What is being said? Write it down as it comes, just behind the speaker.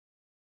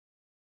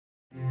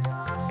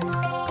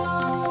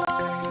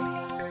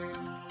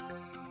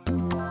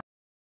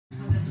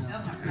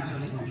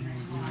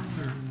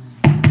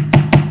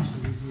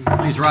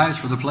please rise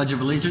for the Pledge of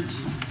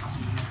Allegiance.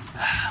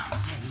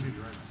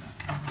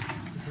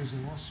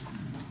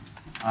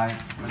 I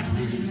pledge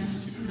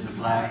allegiance to the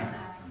flag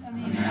of the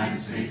United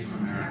States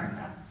of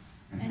America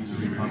and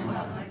to the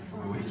republic for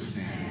which it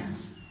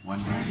stands,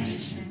 one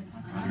nation,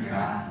 under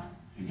God,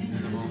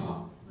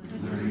 indivisible,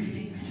 with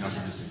liberty and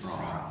justice for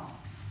all.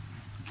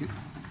 Thank you.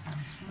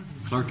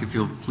 Clerk, if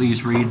you'll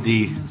please read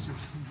the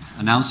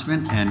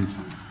announcement and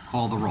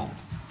call the roll.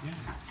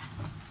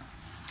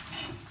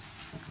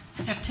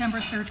 September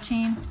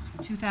 13,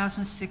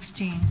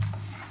 2016.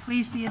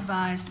 Please be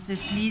advised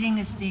this meeting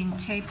is being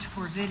taped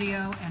for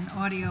video and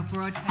audio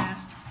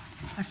broadcast.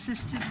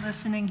 Assisted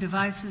listening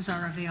devices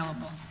are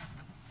available.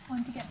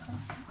 Want to get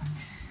closer.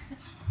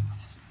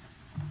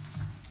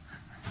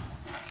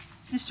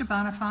 Mr.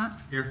 Bonifant.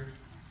 Here.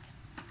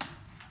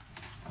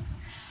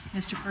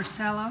 Mr.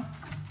 Porcello.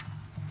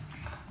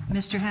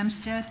 Mr.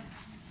 Hempstead.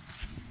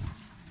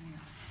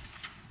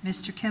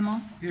 Mr.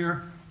 Kimmel.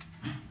 Here.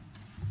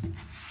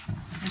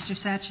 Mr.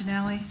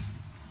 Sachinelli.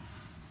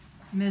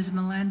 Ms.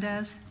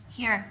 Melendez.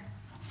 Here.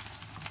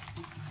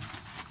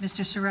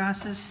 Mr.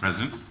 Sarasas.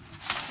 Present.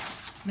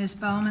 Ms.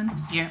 Bowman.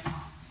 Here.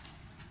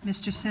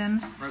 Mr.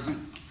 Sims. Present.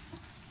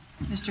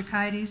 Mr.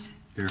 Kites.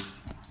 Here.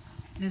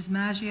 Ms.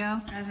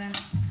 Maggio. Present.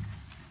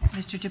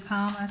 Mr. De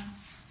Palma.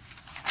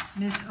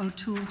 Ms.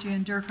 O'Toole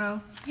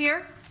Giandirko.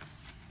 Here.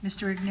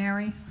 Mr.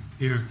 Igneri.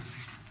 Here.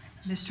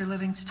 Mr.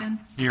 Livingston.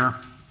 Here.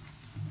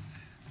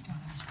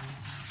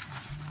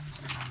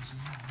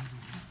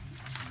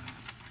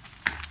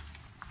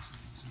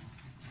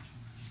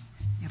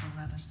 You have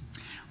 11.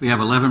 We have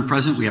 11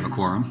 present. We have a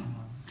quorum.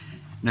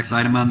 Next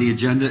item on the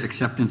agenda,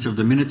 acceptance of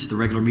the minutes, the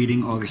regular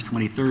meeting, August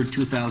 23rd,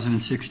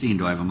 2016.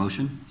 Do I have a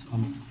motion?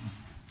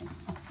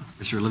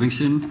 Mr.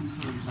 Livingston,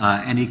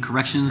 any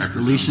corrections,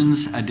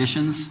 deletions,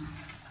 additions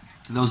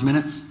to those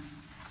minutes?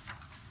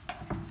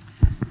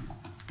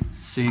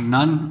 Seeing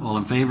none, all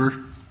in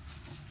favor?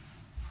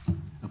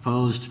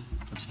 Opposed?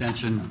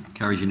 Abstention?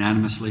 Carries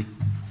unanimously.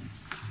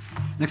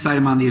 Next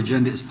item on the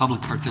agenda is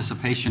public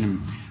participation.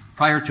 And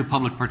prior to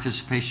public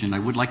participation, I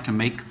would like to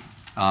make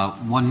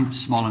one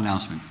small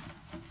announcement.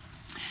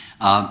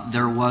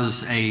 There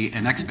was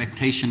an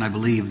expectation, I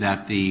believe,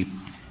 that the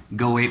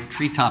Go Ape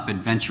Treetop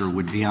Adventure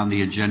would be on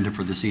the agenda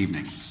for this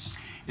evening.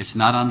 It's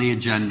not on the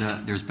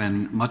agenda. There's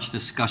been much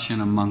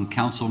discussion among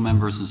council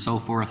members and so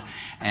forth,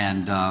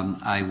 and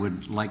I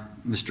would like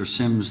Mr.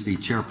 Sims, the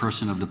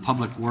chairperson of the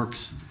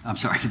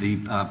the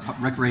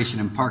Recreation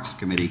and Parks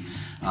Committee,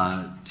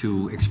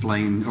 to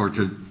explain or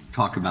to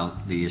talk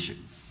about the issue.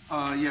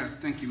 Yes,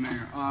 thank you,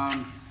 Mayor.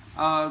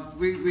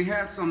 We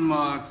had some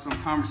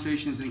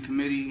conversations in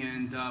committee,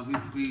 and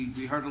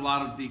we heard a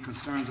lot of the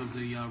concerns of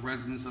the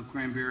residents of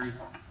Cranberry,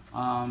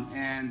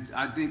 and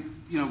I think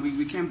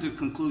we came to the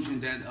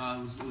conclusion that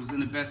it was in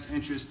the best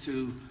interest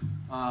to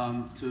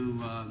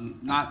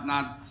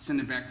not send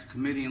it back to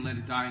committee and let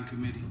it die in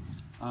committee.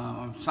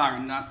 I'm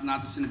sorry, not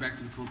to send it back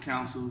to the full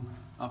council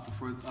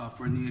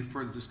for needed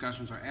further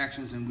discussions or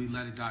actions, and we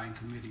let it die in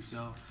committee.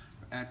 So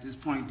at this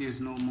point, there's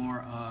no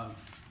more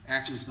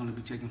action is going to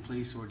be taking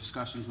place or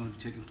discussion is going to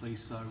be taking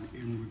place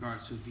in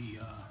regards to the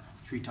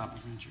Treetop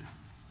Adventure.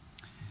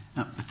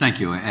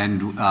 Thank you.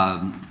 And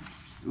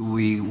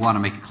we want to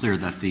make it clear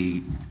that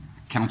the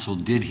council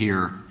did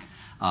hear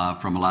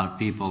from a lot of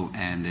people,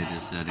 and it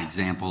is an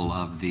example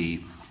of the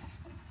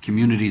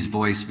community's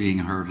voice being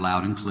heard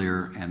loud and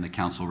clear and the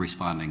council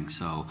responding.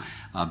 So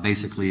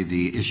basically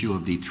the issue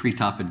of the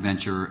Treetop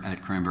Adventure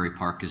at Cranberry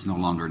Park is no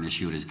longer an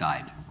issue. It has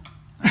died.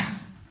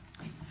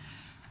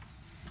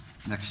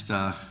 Next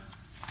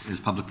is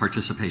public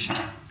participation.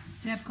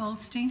 Deb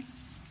Goldstein.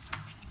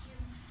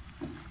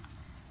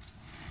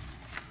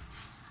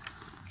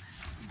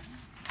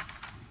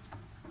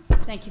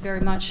 Thank you very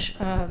much,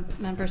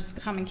 members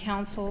of Common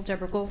Council.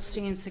 Deborah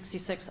Goldstein,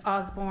 66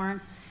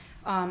 Osborne.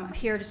 I'm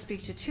here to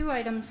speak to two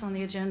items on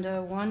the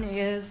agenda. One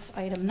is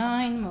item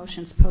 9,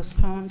 motions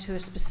postponed to a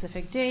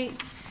specific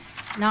date.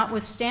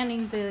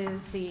 Notwithstanding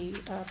the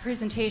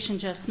presentation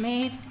just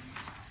made,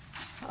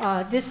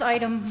 this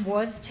item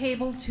was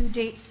tabled to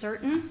date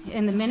certain.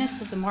 In the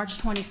minutes of the March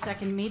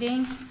 22nd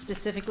meeting,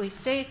 specifically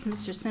states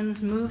Mr.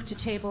 Sims moved to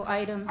table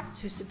item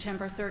to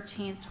September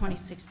 13th,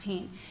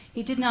 2016.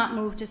 He did not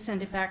move to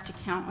send it back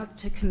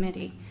to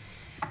committee.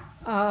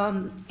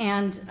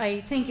 And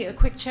I think a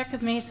quick check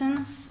of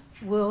Mason's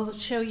will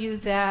show you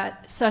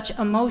that such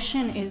a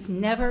motion is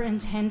never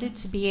intended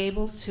to be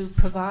able to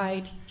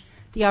provide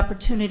the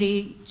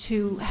opportunity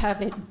to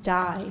have it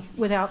die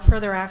without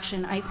further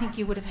action. I think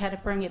you would have had to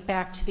bring it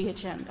back to the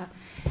agenda.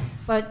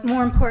 But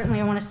more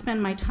importantly, I want to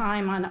spend my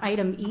time on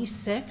item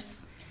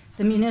E6,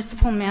 the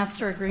Municipal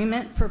Master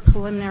Agreement for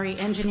Preliminary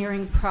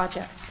Engineering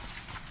Projects.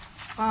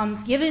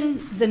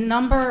 Given the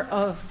number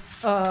of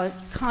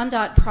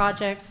CONDOT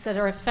projects that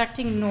are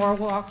affecting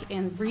Norwalk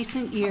in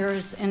recent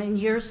years and in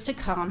years to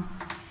come,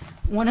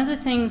 one of the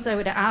things I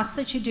would ask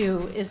that you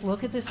do is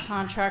look at this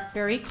contract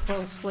very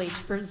closely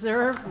to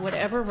preserve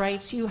whatever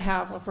rights you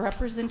have of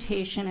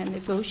representation and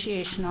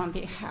negotiation on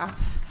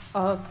behalf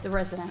of the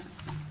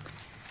residents.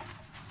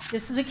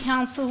 This is a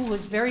council who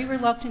was very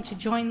reluctant to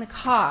join the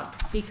COG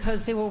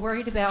because they were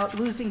worried about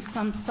losing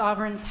some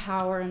sovereign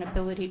power and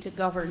ability to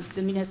govern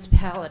the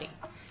municipality.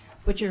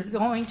 But you're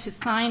going to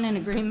sign an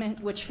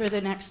agreement which for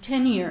the next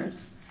 10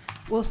 years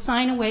will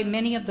sign away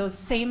many of those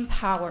same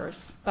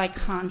powers by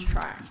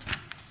contract.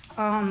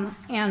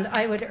 And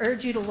I would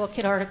urge you to look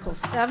at Article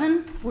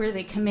 7, where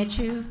they commit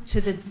you to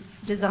the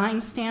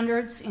design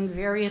standards in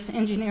various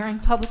engineering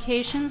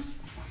publications,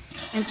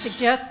 and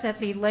suggest that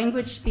the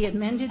language be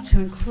amended to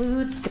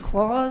include the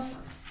clause,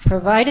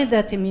 provided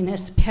that the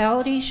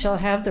municipality shall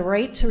have the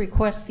right to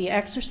request the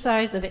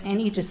exercise of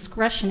any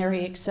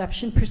discretionary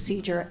exception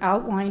procedure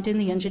outlined in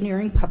the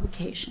engineering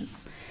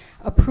publications,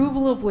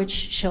 approval of which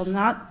shall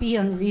not be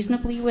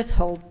unreasonably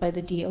withheld by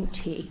the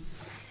DOT.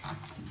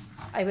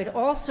 I would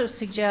also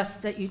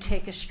suggest that you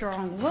take a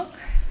strong look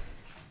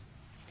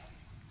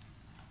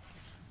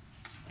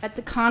at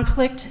the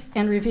conflict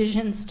and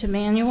revisions to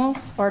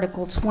manuals,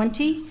 Article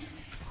 20,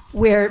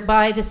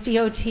 whereby the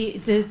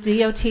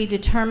DOT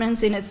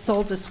determines in its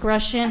sole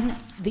discretion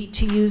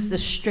to use the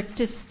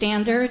strictest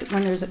standard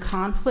when there's a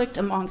conflict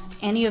amongst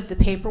any of the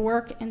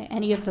paperwork and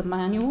any of the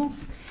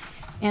manuals.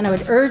 And I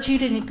would urge you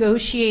to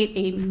negotiate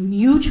a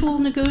mutual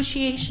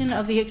negotiation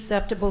of the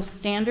acceptable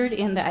standard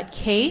in that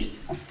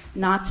case,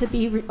 not to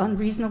be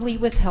unreasonably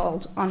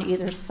withheld on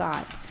either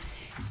side.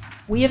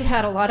 We have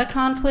had a lot of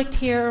conflict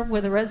here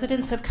where the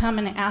residents have come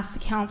and asked the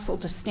council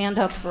to stand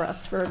up for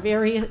us for a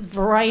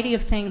variety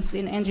of things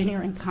in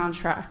engineering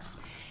contracts.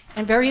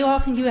 And very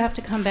often you have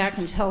to come back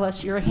and tell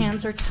us your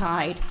hands are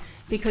tied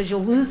because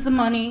you'll lose the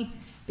money,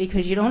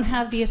 because you don't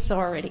have the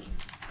authority.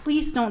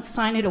 Please don't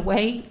sign it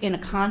away in a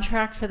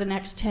contract for the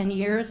next 10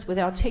 years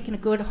without taking a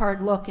good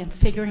hard look and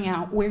figuring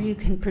out where you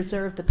can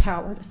preserve the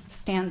power to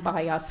stand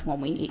by us when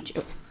we need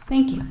you.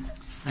 Thank you.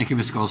 Thank you,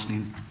 Ms.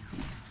 Goldstein.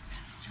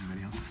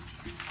 Anybody else?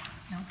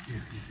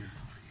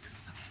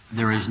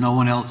 There is no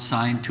one else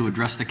signed to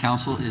address the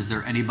council. Is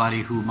there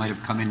anybody who might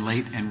have come in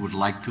late and would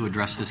like to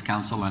address this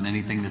council on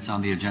anything that's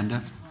on the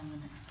agenda?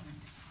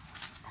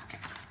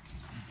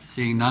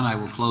 Seeing none, I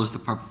will close the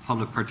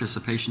public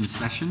participation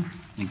session.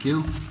 Thank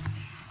you.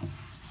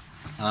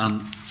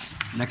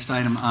 Next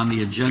item on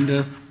the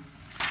agenda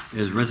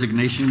is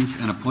resignations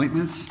and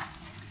appointments.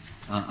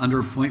 Under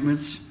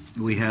appointments,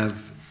 we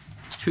have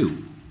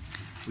two.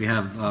 We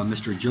have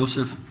Mr.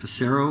 Joseph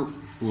Pissarro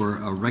for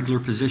a regular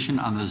position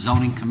on the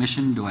Zoning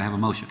Commission. Do I have a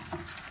motion?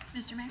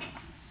 Mr. Mayor?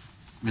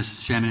 Ms.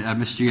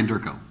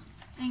 Gianderco.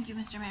 Thank you,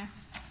 Mr. Mayor.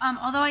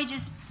 Although I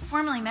just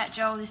formally met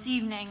Joe this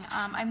evening,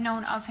 I've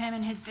known of him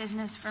and his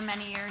business for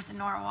many years in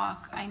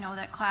Norwalk. I know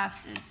that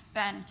Claffs has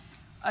been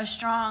a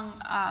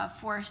strong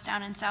force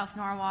down in South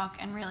Norwalk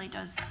and really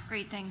does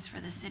great things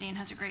for the city and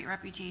has a great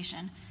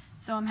reputation.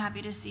 So I'm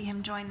happy to see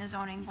him join the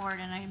zoning board,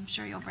 and I'm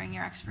sure you'll bring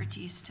your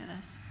expertise to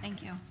this.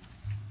 Thank you.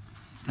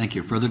 Thank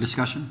you. Further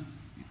discussion?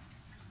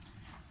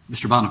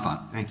 Mr.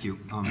 Bonifant. Thank you,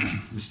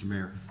 Mr.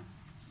 Mayor.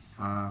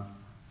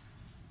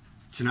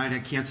 Tonight I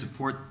can't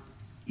support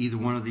either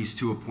one of these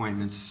two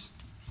appointments,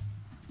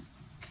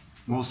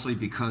 mostly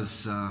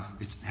because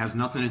it has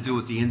nothing to do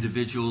with the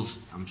individuals.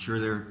 I'm sure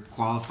they're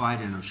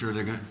qualified, and I'm sure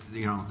they're going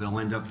to, they'll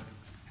end up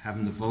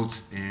having the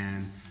votes,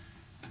 and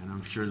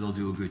I'm sure they'll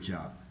do a good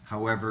job.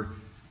 However,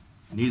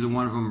 neither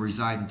one of them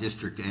reside in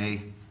District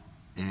A,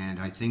 and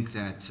I think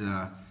that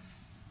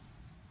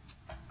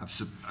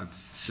I've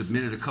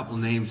submitted a couple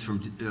names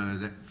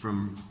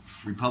from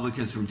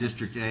Republicans from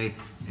District A,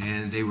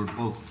 and they were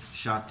both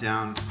shot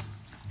down.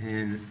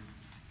 And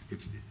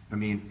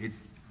it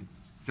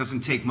doesn't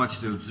take much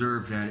to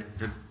observe that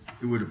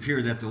it would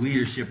appear that the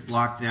leadership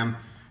blocked them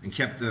and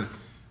kept the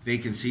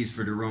vacancies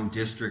for their own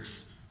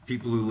districts.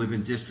 People who live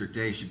in District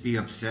A should be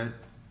upset.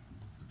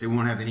 They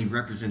won't have any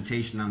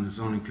representation on the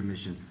zoning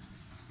commission.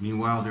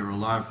 Meanwhile, there are a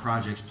lot of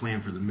projects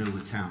planned for the middle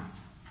of town,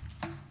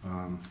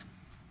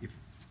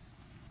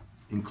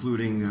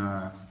 including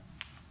a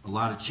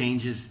lot of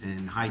changes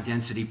in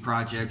high-density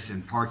projects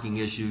and parking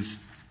issues.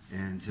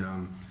 And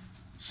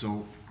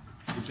so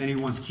if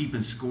anyone's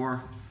keeping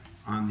score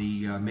on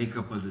the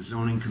makeup of the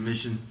zoning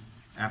commission,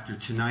 after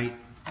tonight,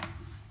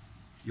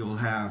 you'll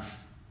have,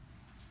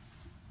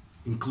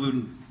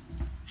 including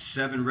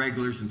 7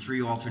 regulars and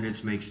 3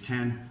 alternates makes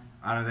 10.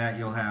 Out of that,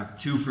 you'll have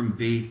 2 from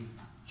B,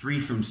 3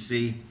 from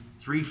C,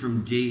 3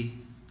 from D,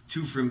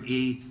 2 from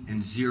E,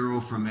 and 0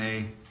 from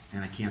A,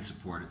 and I can't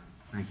support it.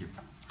 Thank you.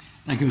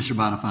 Thank you, Mr.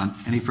 Bonifant.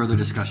 Any further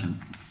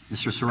discussion?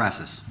 Mr.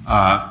 Sarasis.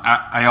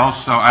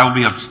 I'll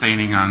be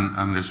abstaining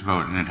on this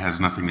vote, and it has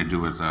nothing to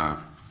do with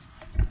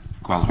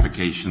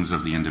qualifications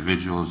of the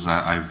individuals.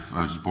 I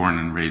was born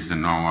and raised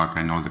in Norwalk.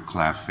 I know the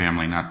Claff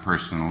family, not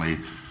personally,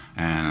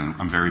 and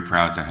I'm very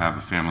proud to have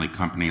a family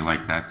company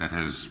like that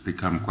has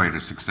become quite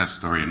a success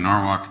story in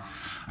Norwalk.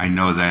 I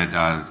know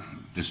that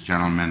this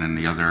gentleman and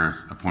the other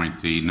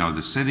appointee know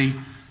the city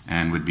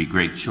and would be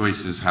great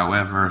choices.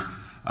 However,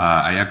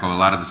 I echo a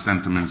lot of the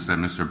sentiments that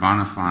Mr.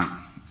 Bonifant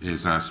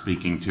is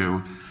speaking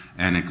to,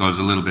 and it goes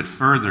a little bit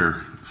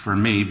further for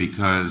me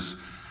because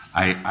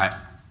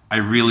I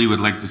really would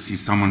like to see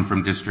someone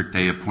from District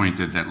A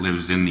appointed that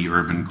lives in the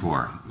urban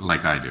core,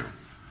 like I do.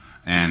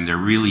 And there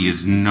really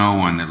is no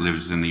one that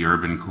lives in the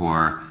urban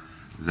core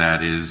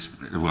that is,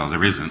 well,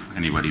 there isn't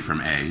anybody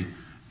from A,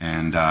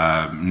 and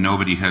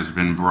nobody has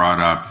been brought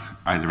up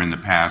either in the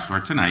past or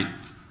tonight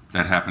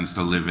that happens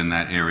to live in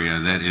that area.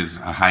 That is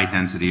a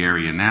high-density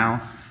area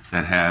now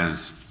that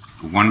has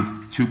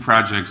two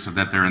projects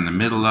that they're in the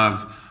middle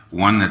of,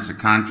 one that's a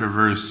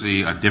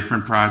controversy, a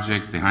different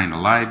project behind the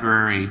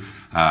library,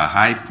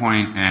 High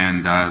Point,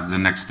 and the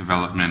next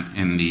development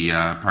in the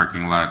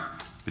parking lot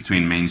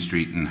between Main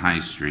Street and High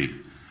Street.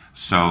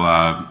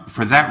 So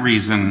for that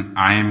reason,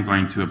 I am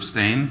going to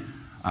abstain.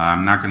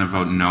 I'm not going to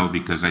vote no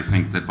because I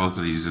think that both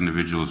of these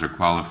individuals are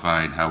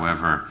qualified.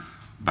 However,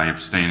 by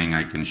abstaining,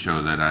 I can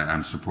show that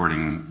I'm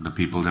supporting the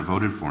people that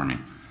voted for me.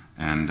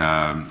 And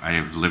I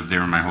have lived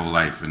there my whole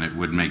life, and it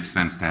would make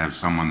sense to have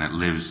someone that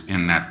lives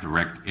in that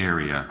direct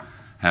area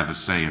have a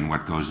say in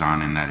what goes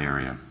on in that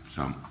area.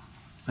 So,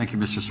 Thank you,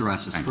 Mr.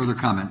 Sarasis. Thank you. Further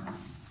comment?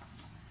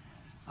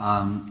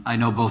 I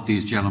know both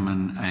these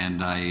gentlemen,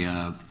 and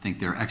I think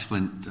they're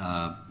excellent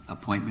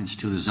appointments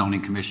to the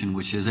Zoning Commission,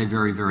 which is a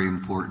very, very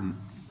important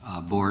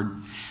board.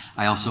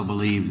 I also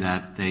believe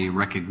that they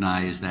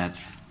recognize that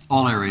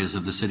all areas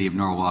of the city of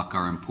Norwalk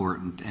are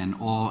important, and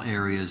all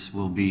areas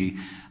will be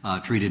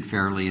treated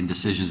fairly, and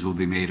decisions will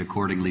be made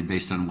accordingly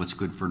based on what's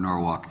good for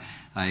Norwalk.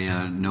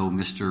 I know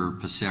Mr.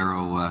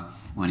 Passero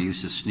when he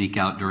used to sneak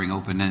out during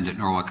open end at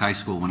Norwalk High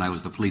School when I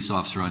was the police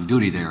officer on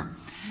duty there.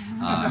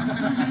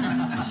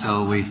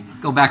 So we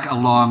go back a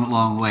long,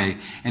 long way,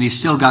 and he's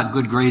still got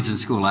good grades in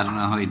school. I don't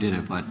know how he did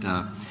it, but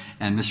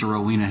and Mr.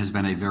 Rowena has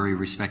been a very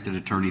respected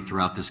attorney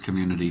throughout this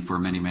community for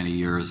many, many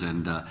years,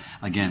 and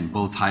again,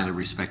 both highly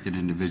respected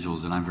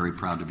individuals, and I'm very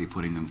proud to be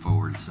putting them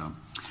forward. So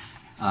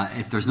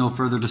if there's no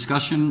further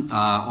discussion,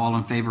 all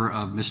in favor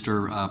of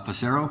Mr.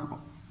 Passero?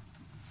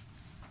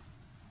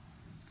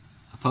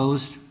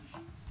 Opposed?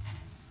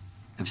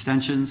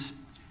 Abstentions?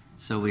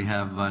 So we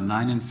have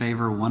 9 in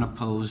favor, 1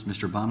 opposed,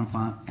 Mr.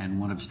 Bonifant,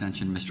 and 1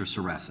 abstention, Mr.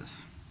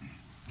 Sarasis.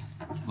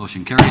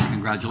 Motion carries.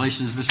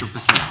 Congratulations, Mr.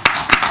 Passero.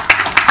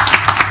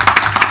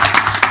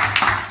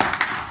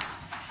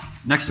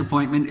 Next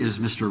appointment is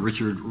Mr.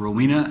 Richard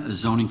Rowena,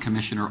 Zoning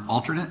Commissioner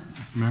Alternate.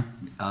 Mr. Mayor?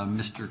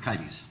 Mr.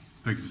 Kites.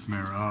 Thank you, Mr.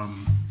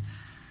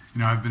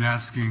 Mayor. I've been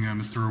asking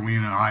Mr.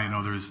 Rowena, I, and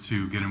others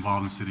to get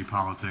involved in city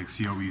politics.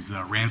 He always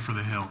ran for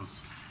the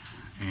hills,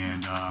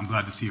 and I'm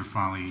glad to see you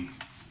finally,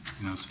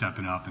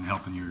 stepping up and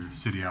helping your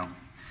city out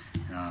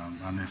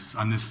on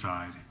this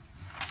side.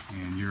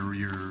 And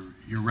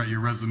your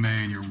resume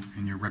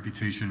and your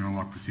reputation in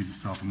Norwalk precedes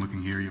itself. I'm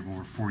looking here. You have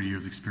over 40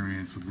 years'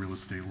 experience with real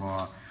estate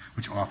law,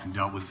 which often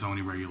dealt with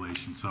zoning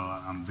regulations. So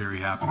I'm very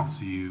happy to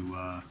see you,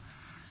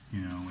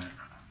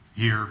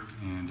 here,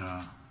 and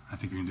I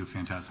think you're going to do a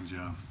fantastic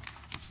job.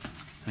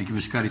 Thank you,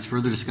 Mr. Kites.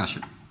 Further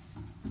discussion?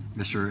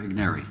 Mr.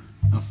 Igneri.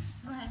 Oh.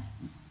 Go ahead.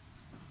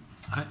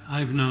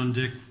 I've known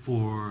Dick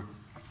for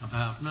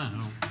about,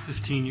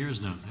 15 years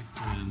now,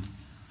 Dick, and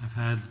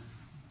I've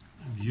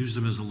used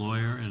him as a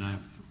lawyer, and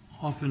I've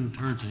often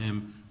turned to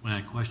him when I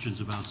had questions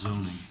about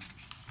zoning.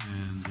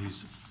 And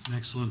he's an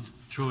excellent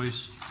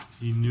choice.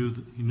 He knew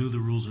the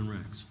rules and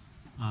regs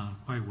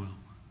quite well.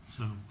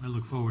 So I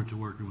look forward to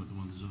working with him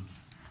on the zoning.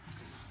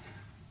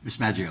 Ms.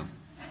 Maggio.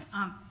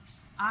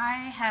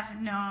 I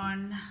have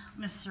known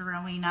Mr.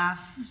 Rowena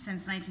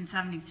since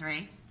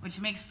 1973,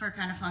 which makes for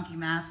kind of funky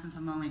math since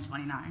I'm only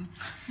 29.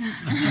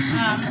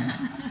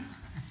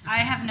 I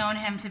have known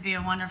him to be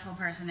a wonderful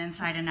person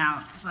inside and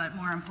out, but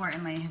more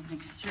importantly, he's an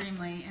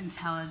extremely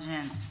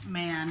intelligent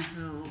man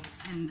who,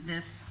 in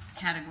this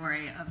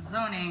category of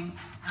zoning,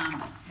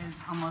 is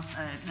almost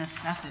a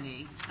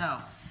necessity.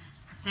 So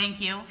thank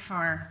you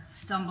for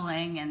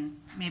stumbling and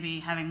maybe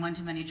having one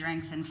too many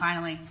drinks and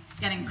finally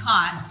getting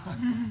caught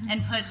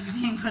and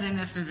being put in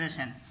this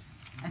position.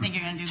 I think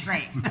you're going to do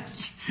great.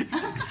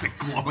 It's like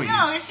glowing.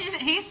 No,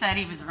 he said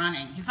he was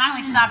running. He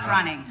finally stopped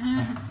running.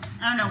 I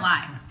don't know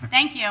why.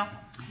 Thank you.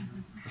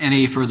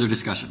 Any further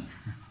discussion?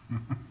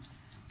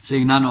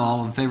 Seeing none,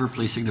 all in favor,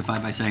 please signify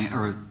by saying,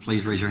 or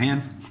please raise your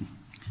hand.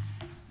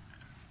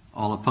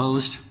 All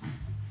opposed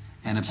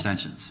and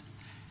abstentions.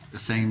 The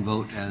same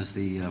vote as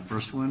the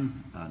first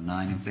one,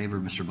 9 in favor.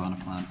 Mr.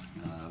 Bonifant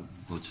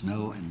votes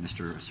no, and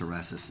Mr.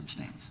 Sarasis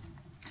abstains.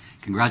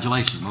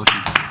 Congratulations,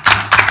 motion carries.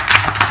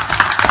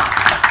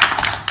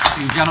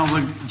 You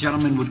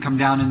gentlemen would come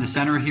down in the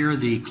center here.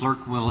 The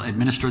clerk will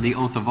administer the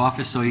oath of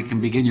office so you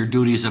can begin your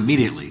duties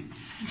immediately.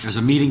 There's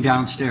a meeting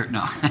downstairs.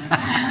 No.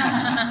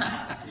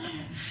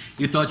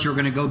 You thought you were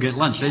going to go get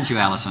lunch, didn't you,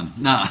 Allison?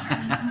 No.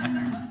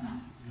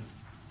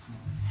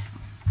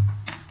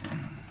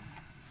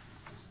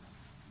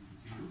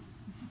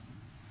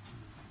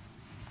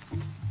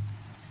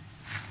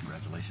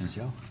 Congratulations,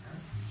 Joe.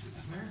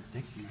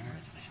 Dick,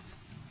 congratulations.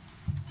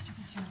 Mr.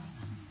 Passero,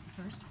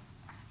 first,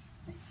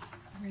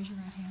 raise your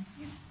right hand,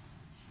 please.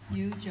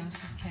 You,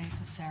 Joseph K.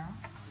 Passero,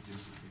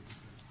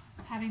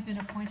 having been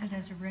appointed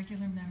as a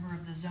regular member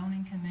of the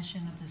Zoning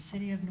Commission of the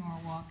City of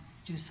Norwalk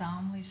do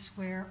solemnly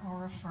swear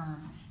or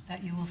affirm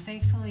that you will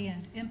faithfully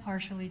and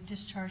impartially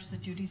discharge the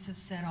duties of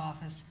said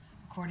office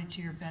according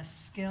to your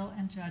best skill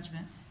and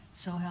judgment,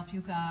 so help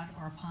you God,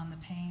 or upon the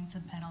pains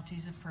and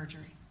penalties of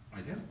perjury?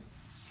 I do.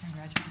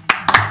 Congratulations.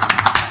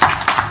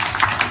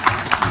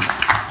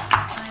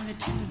 Sign the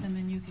two of them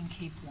and you can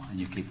keep one. And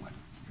you keep one.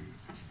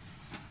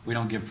 We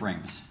don't give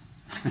frames.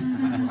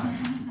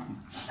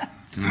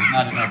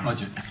 Not in our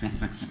budget.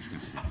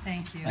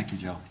 Thank you. Thank you,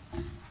 Joe.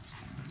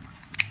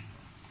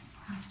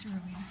 Mr.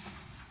 Rowena.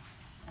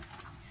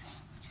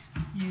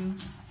 You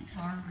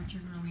are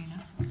Richard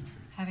Rowena,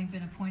 having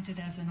been appointed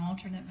as an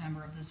alternate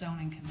member of the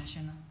Zoning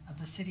Commission of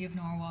the City of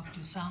Norwalk,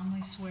 do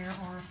solemnly swear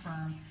or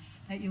affirm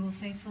that you will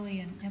faithfully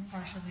and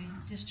impartially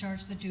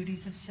discharge the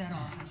duties of said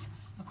office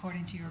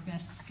according to your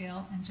best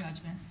skill and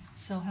judgment,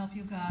 so help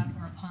you God,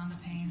 or upon the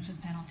pains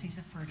and penalties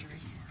of perjury?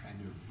 I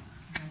do.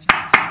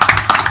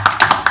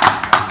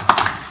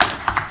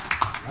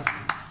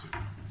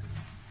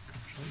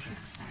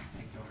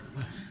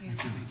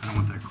 I don't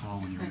want that call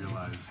when you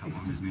realize how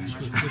long these meetings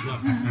are. Good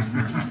luck.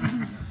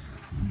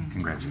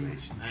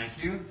 Congratulations.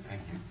 Thank you,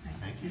 thank you,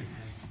 thank you.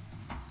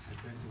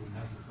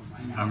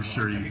 I'm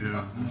sure you do.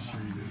 I'm sure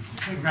you do.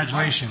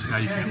 Congratulations. Now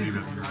you can't leave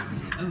it.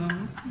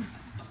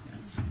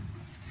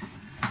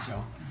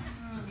 Joe?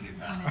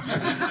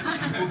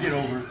 We'll get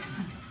over it.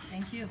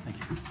 Thank you. Thank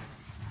you.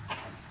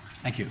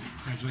 Thank you.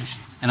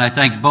 Congratulations. And I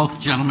thank both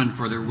gentlemen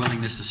for their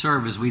willingness to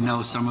serve. As we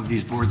know, some of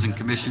these boards and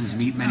commissions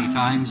meet many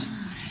times,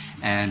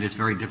 and it's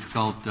very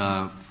difficult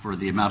for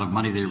the amount of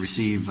money they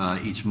receive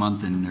each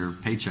month in their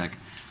paycheck.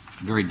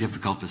 Very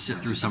difficult to sit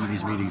through some of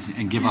these meetings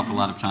and give up a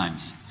lot of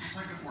times.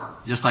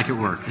 Just like it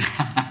worked.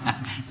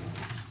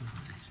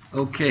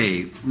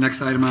 Okay,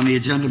 next item on the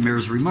agenda,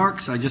 Mayor's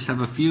remarks. I just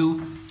have a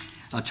few.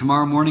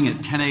 Tomorrow morning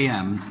at 10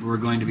 a.m., we're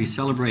going to be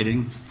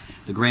celebrating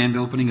the grand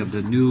opening of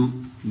the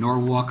new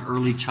Norwalk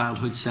Early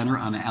Childhood Center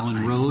on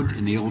Allen Road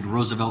in the old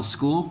Roosevelt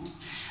School.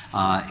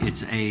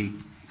 It's a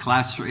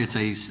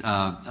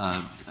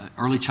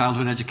early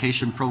childhood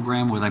education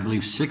program with, I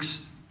believe,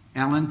 six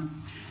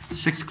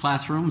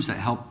classrooms that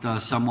helped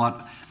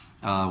somewhat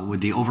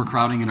with the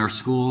overcrowding in our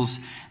schools.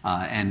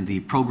 And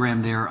the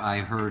program there, I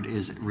heard,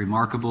 is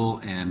remarkable.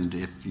 And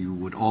if you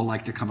would all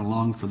like to come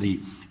along for the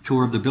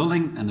tour of the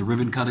building and the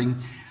ribbon cutting,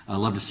 I'd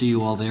love to see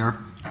you all there.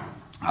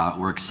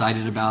 We're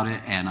excited about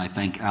it, and I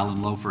thank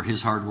Alan Lowe for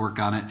his hard work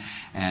on it,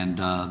 and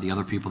the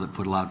other people that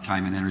put a lot of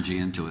time and energy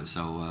into it.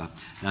 So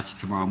that's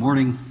tomorrow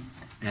morning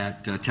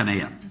at 10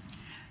 a.m.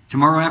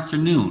 Tomorrow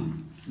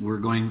afternoon,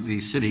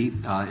 the city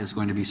is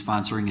going to be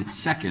sponsoring its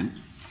second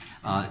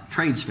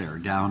trades fair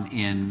down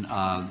in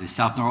the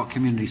South Norwalk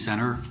Community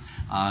Center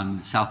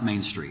on South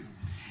Main Street.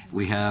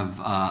 We have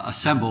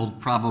assembled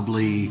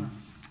probably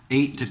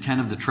 8 to 10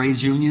 of the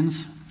trades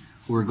unions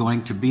who are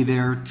going to be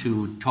there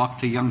to talk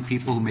to young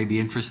people who may be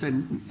interested,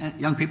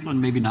 young people and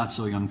maybe not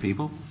so young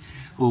people,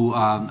 who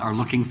are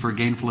looking for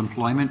gainful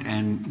employment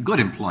and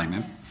good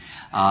employment.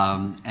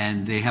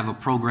 And they have a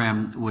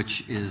program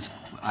which is,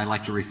 I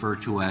like to refer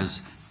to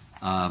as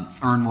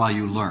Earn While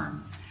You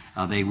Learn.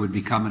 They would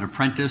become an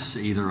apprentice,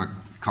 either a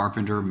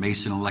carpenter,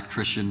 mason,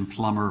 electrician,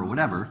 plumber, or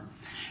whatever.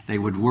 They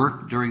would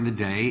work during the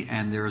day,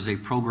 and there is a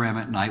program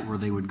at night where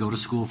they would go to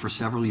school for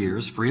several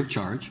years, free of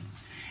charge,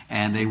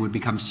 and they would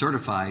become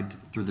certified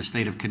through the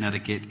state of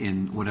Connecticut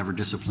in whatever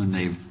discipline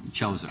they've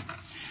chosen.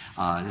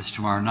 This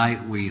tomorrow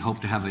night. We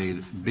hope to have a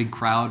big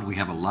crowd. We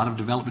have a lot of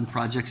development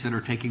projects that are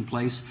taking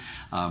place.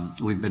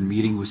 We've been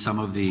meeting with some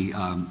of the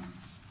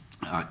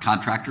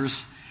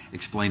contractors,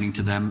 explaining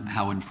to them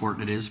how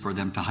important it is for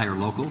them to hire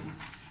local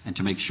and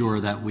to make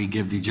sure that we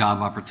give the job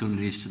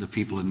opportunities to the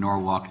people in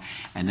Norwalk.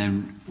 And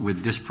then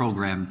with this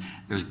program,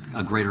 there's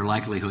a greater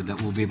likelihood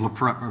that we'll be able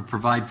to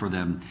provide for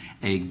them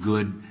a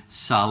good,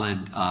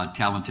 solid,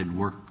 talented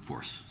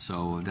workforce.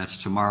 So that's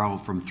tomorrow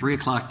from 3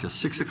 o'clock to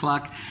 6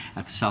 o'clock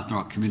at the South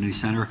Norwalk Community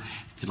Center.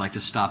 If you'd like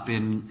to stop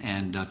in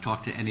and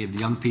talk to any of the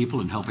young people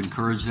and help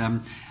encourage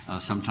them,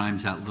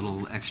 sometimes that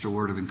little extra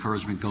word of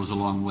encouragement goes a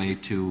long way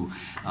to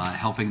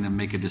helping them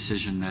make a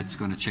decision that's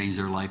going to change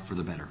their life for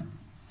the better.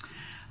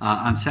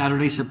 On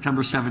Saturday,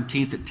 September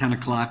 17th at 10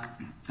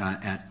 o'clock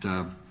at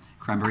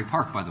Cranberry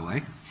Park, by the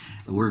way,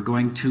 we're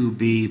going to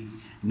be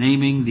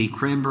naming the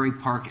Cranberry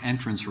Park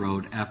entrance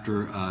road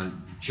after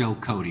Joe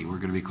Cody. We're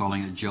going to be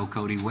calling it Joe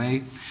Cody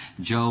Way.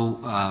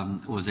 Joe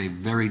was a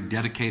very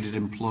dedicated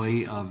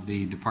employee of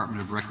the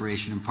Department of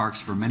Recreation and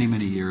Parks for many,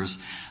 many years.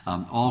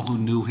 All who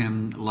knew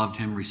him, loved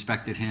him,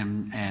 respected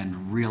him,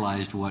 and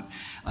realized what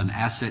an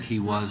asset he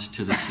was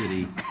to the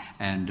city.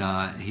 And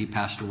he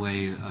passed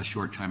away a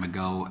short time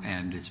ago,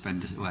 and it's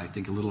been, I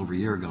think, a little over a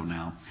year ago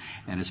now,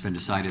 and it's been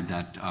decided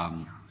that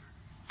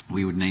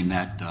we would name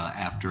that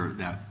after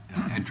that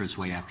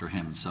entranceway after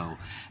him. So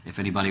if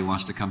anybody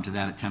wants to come to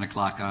that at 10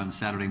 o'clock on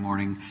Saturday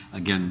morning,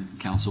 again,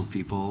 council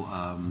people,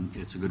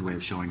 it's a good way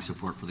of showing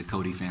support for the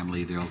Cody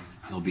family.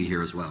 They'll be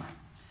here as well.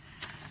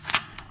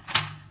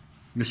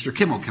 Mr.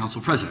 Kimmel,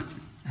 Council President.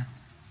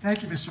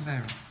 Thank you, Mr.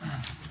 Mayor.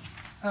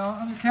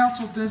 Under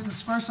council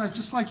business, first, I'd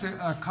just like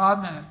to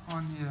comment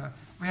on the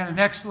We had an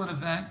excellent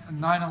event, a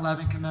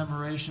 9/11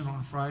 commemoration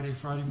on Friday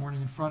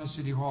morning in front of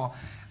City Hall.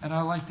 And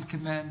I'd like to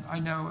commend, I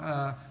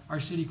know our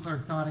city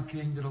clerk, Donna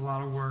King, did a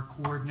lot of work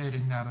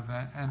coordinating that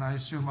event, and I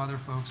assume other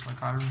folks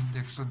like Irene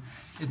Dixon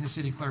in the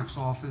city clerk's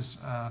office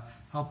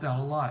helped out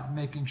a lot,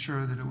 making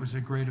sure that it was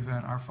a great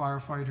event. Our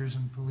firefighters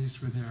and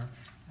police were there,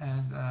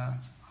 and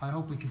I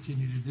hope we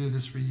continue to do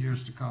this for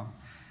years to come.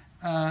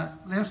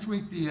 Last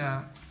week,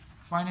 the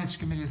Finance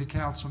Committee of the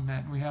Council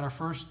met, and we had our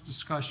first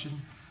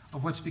discussion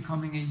of what's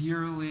becoming a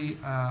yearly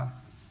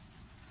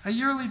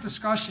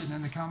discussion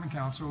in the Common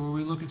Council, where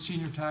we look at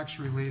senior tax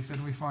relief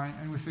and we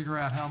figure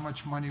out how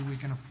much money we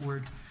can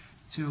afford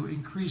to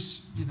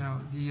increase,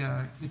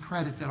 the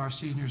credit that our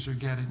seniors are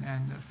getting.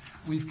 And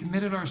we've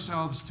committed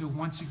ourselves to,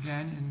 once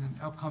again, in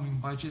the upcoming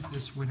budget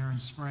this winter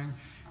and spring,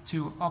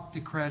 to up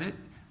the credit.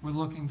 We're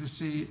looking to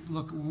see,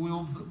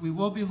 we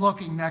will be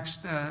looking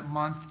next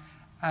month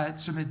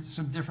at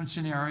some different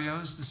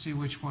scenarios to see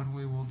which one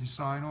we will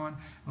decide on.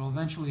 It will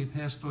eventually be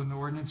passed on the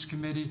ordinance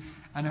committee,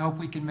 and I hope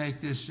we can make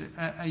this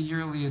a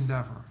yearly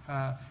endeavor.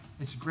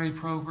 It's a great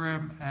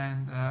program,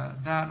 and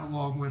that,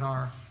 along with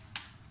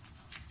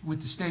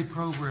the state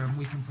program,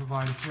 we can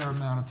provide a fair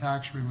amount of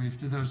tax relief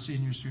to those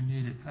seniors who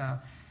need it.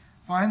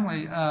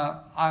 Finally,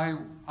 I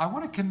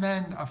want to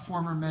commend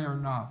former Mayor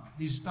Knopp.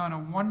 He's done a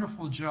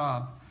wonderful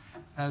job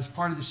as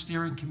part of the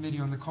steering committee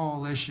on the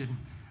coalition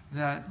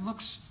that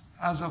looks,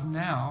 as of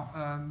now,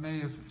 may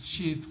have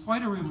achieved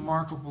quite a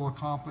remarkable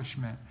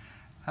accomplishment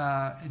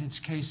in its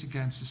case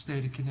against the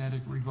state of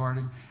Connecticut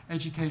regarding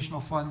educational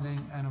funding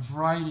and a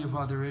variety of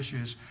other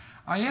issues.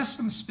 I asked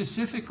him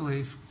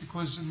specifically,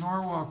 because in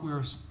Norwalk we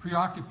were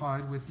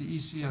preoccupied with the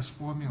ECS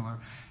formula,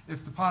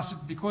 if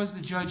because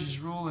the judge's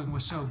ruling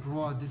was so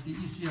broad that the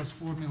ECS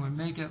formula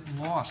may get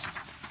lost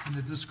in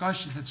the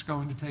discussion that's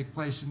going to take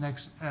place in the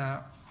next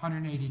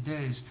 180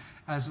 days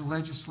as the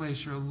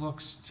legislature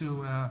looks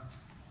to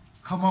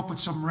come up with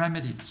some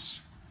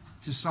remedies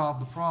to solve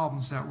the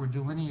problems that were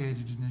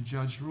delineated in the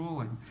judge's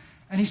ruling.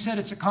 And he said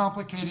it's a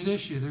complicated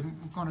issue. They're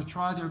going to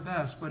try their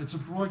best, but it's a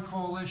broad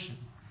coalition.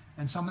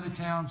 And some of the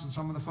towns and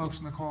some of the folks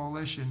in the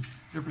coalition,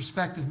 their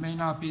perspective may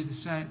not be the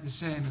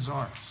same as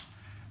ours.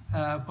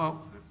 But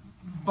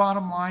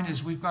bottom line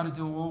is we've got to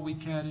do all we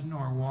can in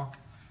Norwalk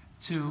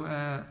to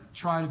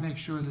try to make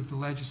sure that the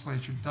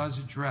legislature does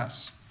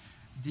address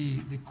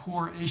the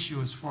core issue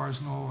as far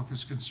as Norwalk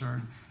is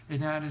concerned,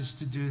 and that is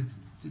to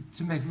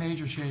make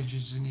major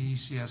changes in the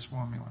ECS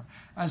formula.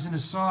 As an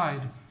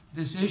aside,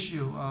 this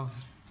issue of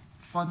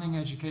funding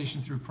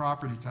education through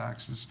property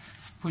taxes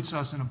puts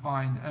us in a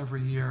bind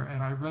every year,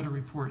 and I read a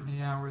report in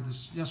the Hour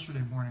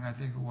yesterday morning, I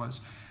think it was,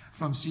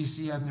 from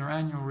CCM, their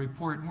annual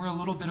report, and we're a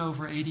little bit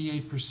over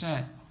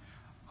 88%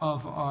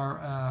 of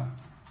our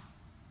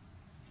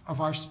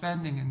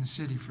spending in the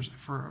city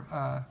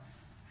for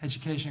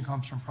education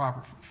comes from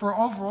property. For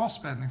overall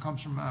spending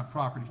comes from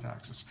property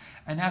taxes,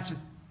 and that's a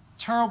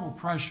terrible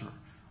pressure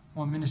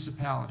on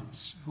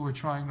municipalities who are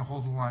trying to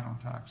hold the line on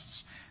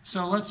taxes.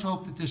 So let's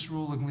hope that this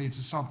ruling leads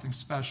to something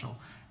special,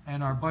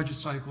 and our budget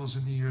cycles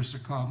in the years to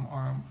come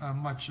are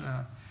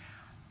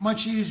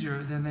much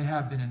easier than they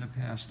have been in the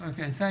past.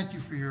 Okay, thank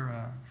you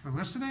for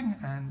listening,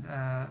 and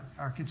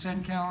our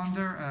consent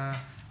calendar,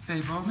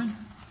 Faye Bowman.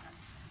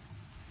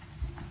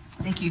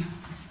 Thank you,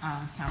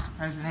 Council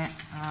President.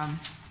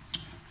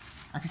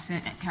 Our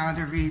consent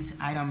calendar reads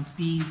item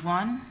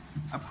B1,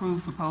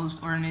 approve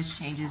proposed ordinance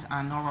changes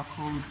on Norwalk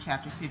Code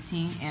Chapter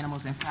 15,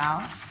 Animals and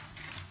Fowl.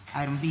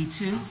 Item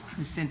B2,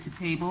 consent to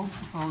table,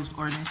 proposed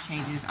ordinance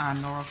changes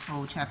on Norwalk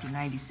Code Chapter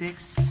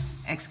 96,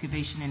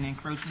 excavation and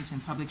encroachments in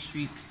public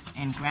streets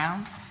and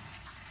grounds.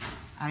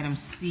 Item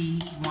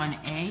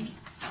C1A,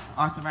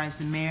 authorize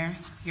the mayor,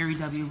 Harry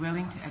W.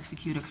 Willing, to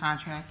execute a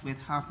contract with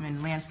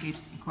Hoffman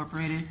Landscapes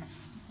Incorporated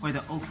for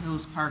the Oak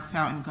Hills Park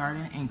Fountain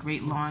Garden and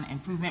Great Lawn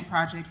Improvement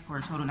Project for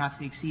a total not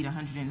to exceed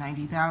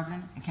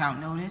 $190,000, account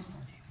noted.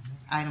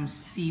 Item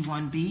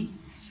C1B,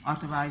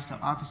 authorize the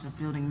Office of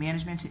Building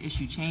Management to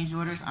issue change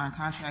orders on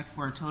contract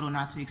for a total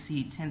not to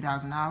exceed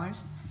 $10,000.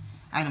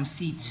 Item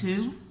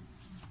C2,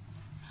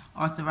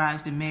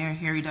 authorize the mayor,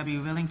 Harry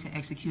W. Willing, to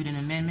execute an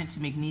amendment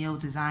to McNeil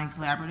Design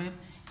Collaborative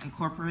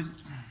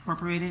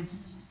Incorporated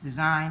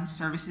Design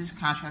Services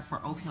contract for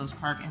Oak Hills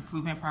Park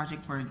Improvement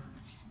Project for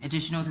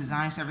additional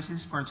design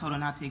services for a total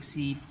not to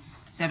exceed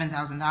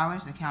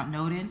 $7,000, account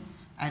noted.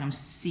 Item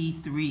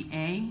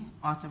C3A,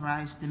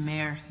 authorize the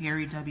mayor,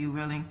 Harry W.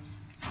 Willing,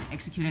 to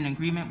execute an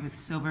agreement with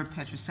Silver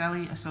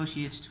Petrocelli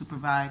Associates to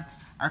provide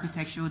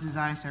architectural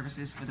design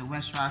services for the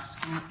West Rock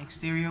School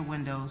exterior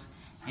windows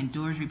and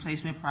doors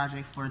replacement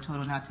project for a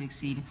total not to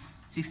exceed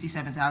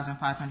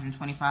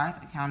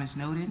 $67,525, account is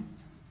noted.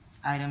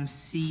 Item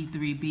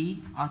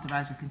C3B,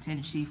 authorize a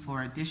contingency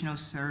for additional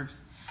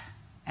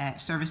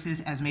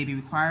services as may be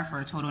required for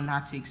a total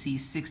not to exceed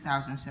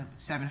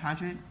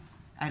 $6,700.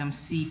 Item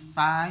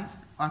C5,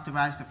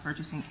 authorize the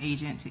purchasing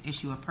agent to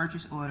issue a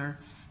purchase order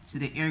to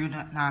the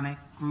Ergonomic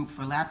Group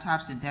for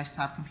laptops and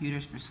desktop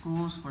computers for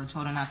schools for a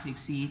total not to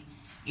exceed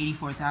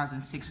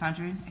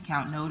 $84,600,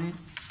 account noted.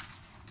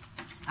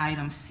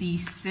 Item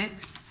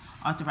C6,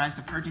 authorize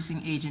the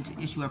purchasing agent to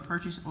issue a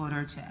purchase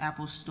order to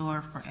Apple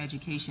Store for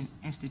Education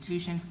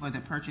Institution for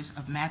the purchase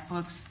of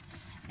MacBooks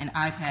and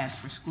iPads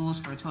for schools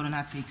for a total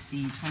not to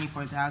exceed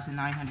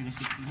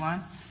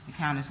 $24,961.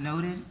 Account is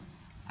noted.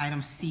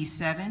 Item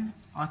C7,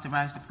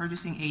 authorize the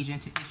purchasing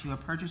agent to issue a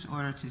purchase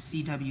order to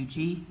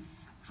CWG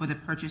for the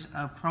purchase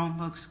of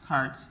Chromebooks,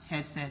 cards,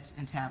 headsets,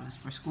 and tablets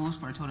for schools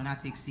for a total not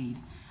to exceed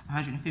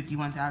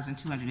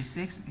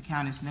 $151,206.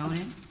 Account is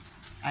noted.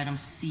 Item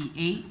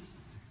C8,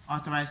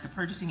 authorize the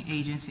purchasing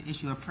agent to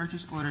issue a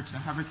purchase order to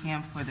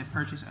Hovercam for the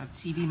purchase of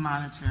TV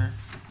monitor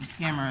and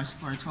cameras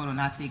for a total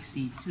not to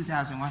exceed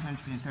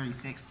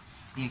 $2,136.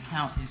 The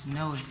account is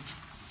noted.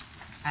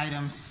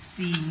 Item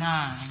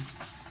C9,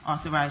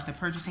 authorize the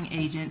purchasing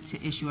agent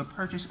to issue a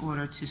purchase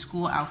order to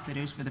School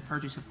Outfitters for the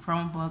purchase of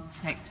Chromebook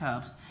tech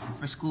tubs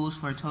for schools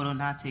for a total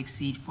not to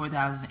exceed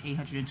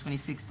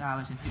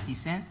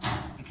 $4,826.50.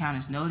 Account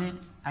is noted.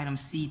 Item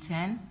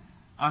C10,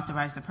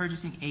 authorize the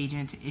purchasing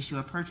agent to issue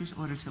a purchase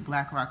order to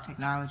BlackRock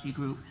Technology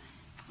Group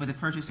for the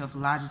purchase of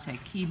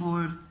Logitech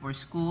keyboard for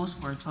schools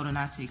for a total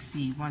not to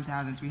exceed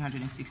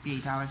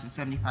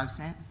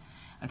 $1,368.75.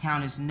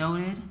 Account is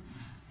noted.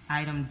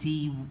 Item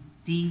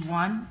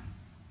D1,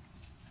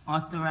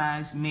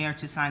 authorize mayor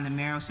to sign the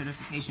mayoral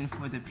certification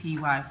for the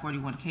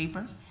PY41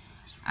 caper.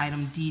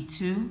 Item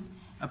D2,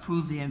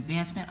 approve the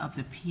advancement of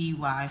the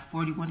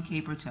PY41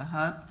 caper to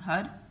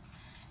HUD.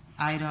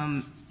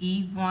 Item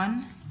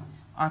E1,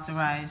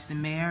 authorize the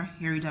mayor,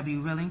 Harry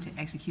W. Rilling, to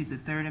execute the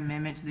third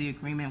amendment to the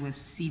agreement with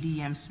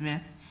CDM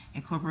Smith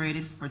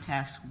Incorporated for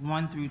tasks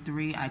 1 through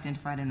 3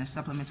 identified in the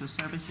supplemental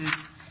services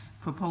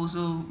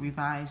proposal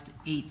revised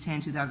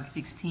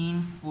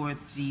 8/10/2016 for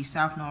the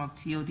South Norwalk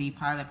TOD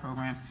pilot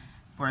program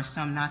for a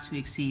sum not to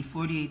exceed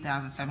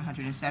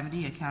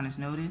 $48,770. Account is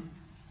noted.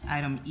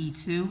 Item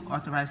E2,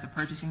 authorize the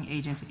purchasing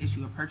agent to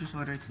issue a purchase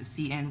order to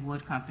CN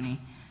Wood Company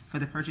for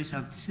the purchase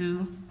of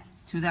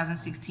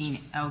 2016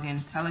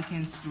 Elgin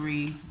Pelican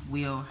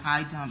 3-wheel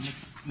high dump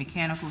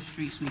mechanical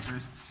street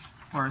sweepers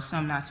for a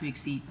sum not to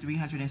exceed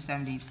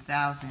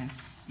 $370,000.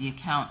 The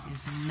account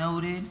is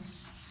noted.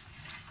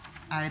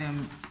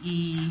 Item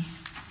E6,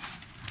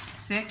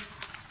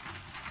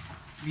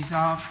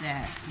 resolved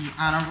that the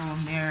Honorable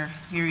Mayor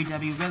Harry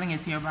W. Rilling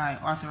is hereby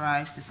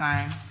authorized to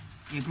sign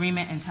the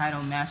agreement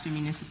entitled Master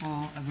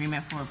Municipal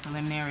Agreement for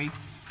Preliminary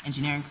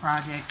Engineering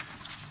Projects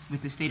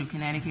with the State of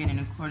Connecticut in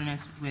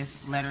accordance with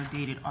letter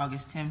dated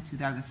August 10,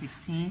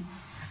 2016.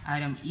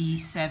 Item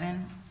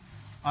E7,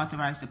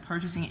 authorize the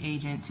purchasing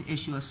agent to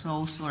issue a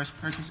sole source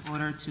purchase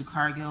order to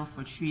Cargill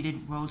for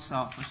treated road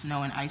salt for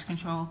snow and ice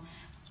control,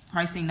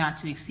 pricing not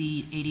to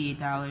exceed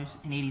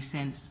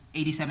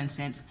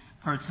 $88.87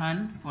 per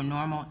ton for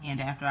normal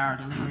and after-hour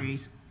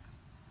deliveries,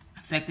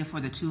 effective for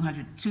the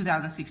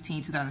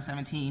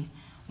 2016-2017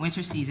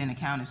 winter season.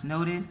 Account is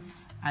noted.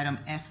 Item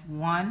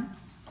F1,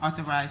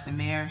 authorize the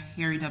mayor,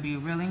 Harry W.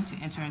 Rilling, to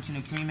enter into an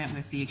agreement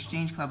with the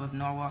Exchange Club of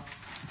Norwalk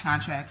to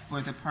contract for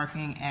the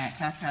parking at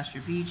Calf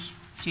Pasture Beach,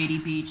 Shady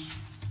Beach,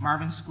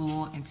 Marvin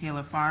School, and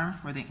Taylor Farm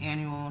for the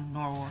annual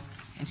Norwalk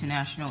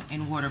International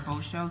In-Water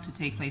Boat Show to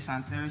take place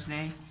on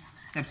Thursday,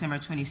 September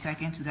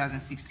 22nd,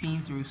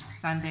 2016 through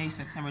Sunday,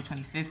 September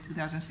 25th,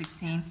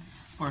 2016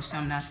 for a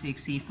sum not to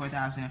exceed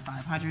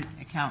 $4,500.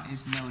 Account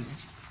is noted.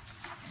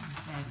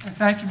 And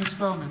thank you, Ms.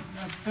 Bowman.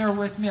 Bear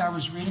with me, I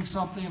was reading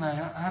something, and I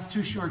have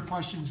two short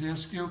questions to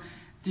ask you.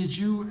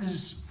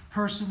 Is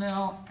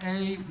personnel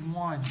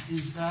A1,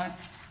 is that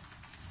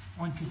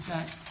on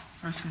consent?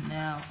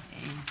 Personnel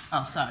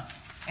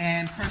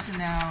And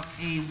personnel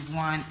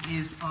A1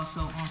 is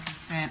also on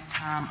consent.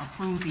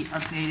 Approve the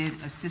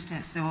updated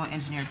assistant civil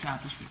engineer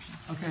job description.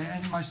 Okay,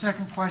 and my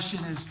second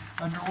question is,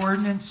 under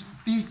ordinance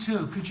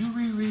B2, could you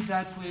reread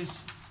that, please?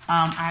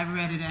 I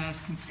read it as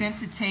consent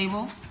to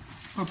table,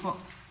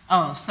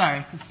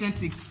 consent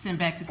to send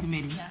back to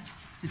committee.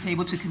 To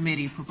table to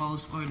committee,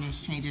 proposed ordinance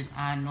changes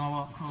on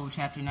Norwalk Code,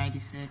 Chapter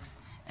 96,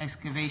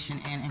 excavation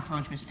and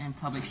encroachments in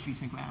public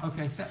streets and grounds.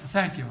 Okay,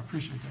 thank you, I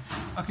appreciate that.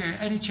 Okay,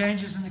 any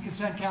changes in the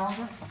consent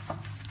calendar?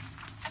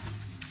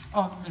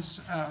 Oh, Ms.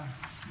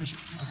 Michelle.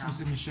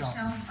 Michelle's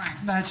fine.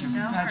 Ms. Maggio.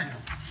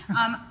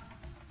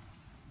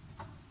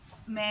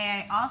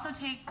 May I also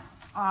take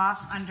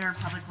off under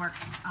Public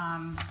Works,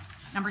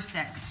 number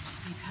 6,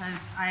 because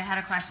I had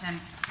a question.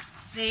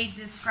 They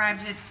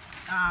described it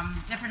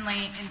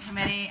differently in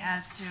committee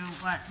as to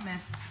what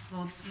Ms.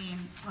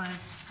 Goldstein was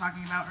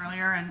talking about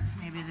earlier, and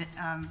maybe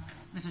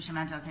Mr.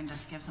 Chimento can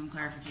just give some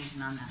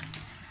clarification on that.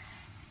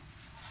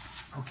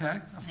 Okay,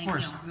 of Thank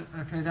course. you.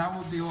 Okay, that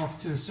will be off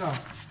too. So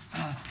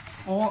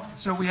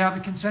we have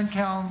the consent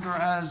calendar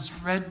as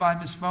read by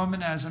Ms.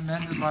 Bowman, as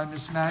amended by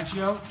Ms.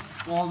 Maggio.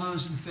 All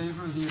those in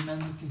favor of the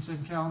amended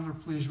consent calendar,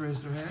 please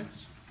raise their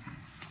hands.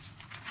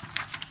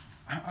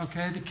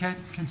 Okay, the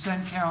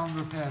consent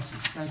calendar passes.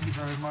 Thank you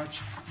very much.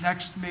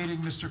 Next meeting,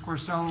 Mr.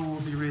 Corsello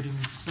will be reading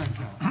the consent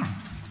calendar.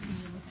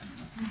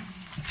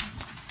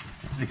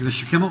 Thank you,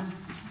 Mr. Kimmel.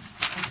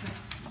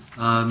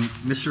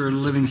 Mr.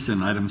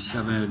 Livingston, item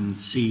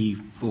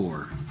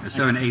 7C4,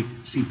 7A,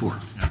 C4.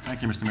 Yeah,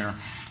 thank you, Mr. Mayor.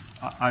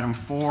 Item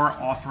 4,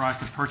 authorize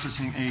the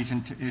purchasing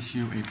agent to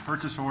issue a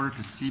purchase order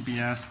to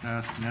CBS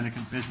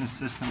Connecticut Business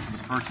System for the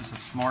purchase of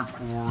smart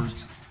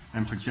boards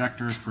and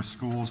projectors for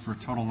schools for a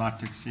total not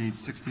to exceed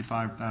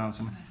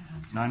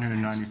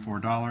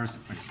 $65,994,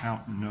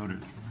 account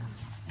noted.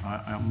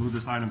 I'll move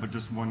this item, but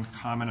just one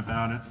comment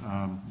about it.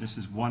 This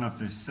is one of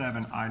the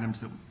 7 items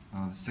that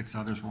 6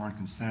 others were on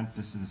consent.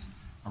 This is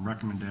a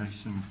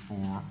recommendation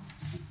for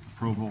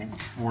approval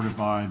ordered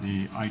by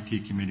the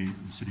IT Committee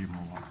of the City of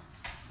Norwalk.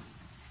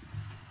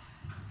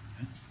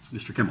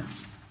 Mr. Kimmel.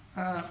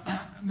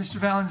 Mr.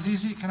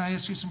 Valenzizi, can I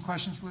ask you some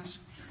questions, please?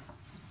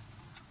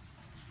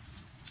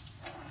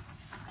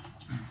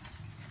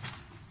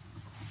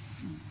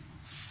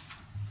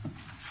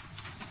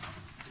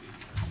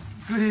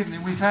 Good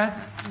evening. We've had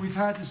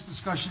this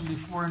discussion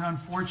before, and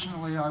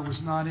unfortunately, I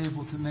was not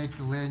able to make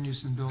the Land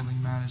Use and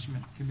Building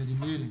Management Committee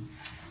meeting.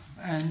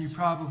 And you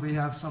probably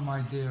have some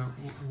idea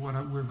what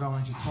we're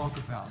going to talk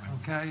about,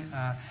 okay?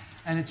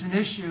 And it's an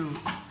issue,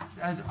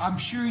 as I'm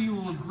sure you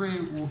will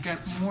agree, will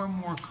get more and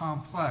more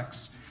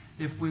complex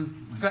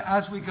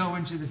as we go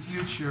into the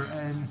future,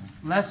 and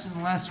less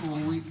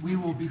we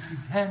will be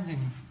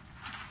depending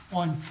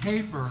on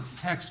paper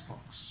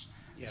textbooks.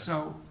 Yeah.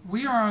 So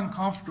we are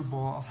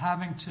uncomfortable of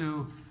having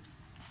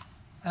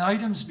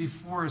items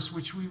before us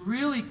which we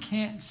really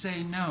can't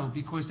say no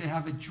because they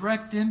have a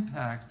direct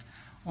impact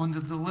on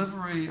the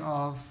delivery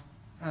of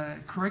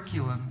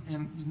curriculum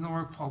in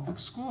Norwalk Public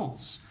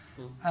Schools.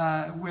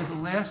 We're the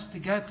last to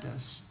get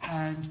this,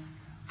 and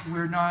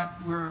we're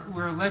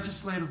a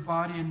legislative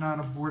body and not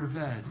a Board of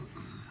Ed.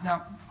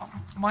 Now,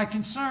 my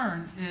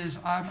concern is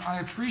I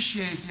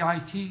appreciate the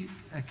IT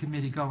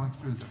committee going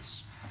through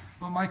this,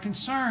 but my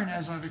concern,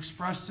 as I've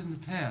expressed in the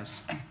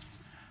past,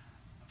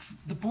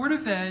 the Board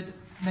of Ed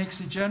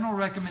makes a general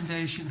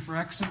recommendation for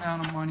X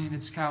amount of money in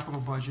its capital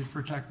budget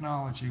for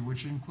technology,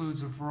 which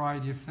includes a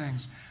variety of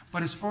things.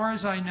 But as far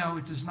as I know,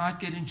 it does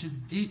not get into the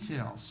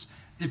details,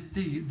 the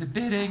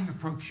bidding, the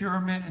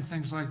procurement, and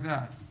things like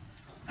that.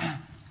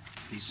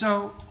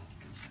 So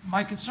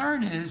my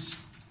concern is,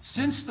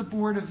 since the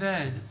Board of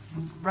Ed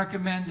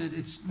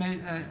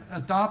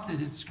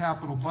adopted its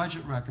capital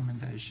budget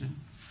recommendation,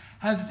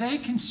 have they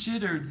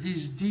considered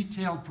these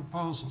detailed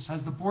proposals?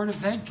 Has the Board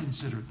of Ed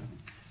considered them?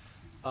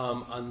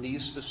 On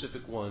these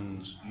specific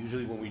ones,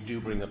 usually when we do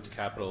bring up the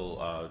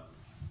capital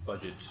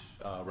budget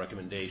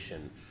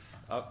recommendation,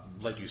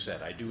 like you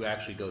said, I do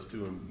actually go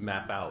through and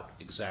map out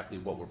exactly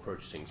what we're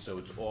purchasing. So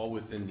it's all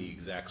within the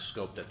exact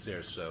scope that's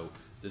there. So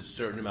there's a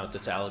certain amount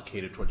that's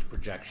allocated towards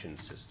projection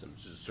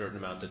systems. There's a certain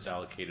amount that's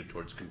allocated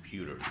towards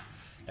computers.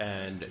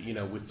 And, you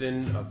know,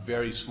 within a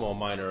very small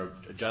minor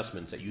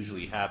adjustments that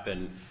usually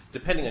happen,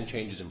 depending on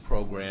changes in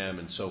program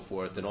and so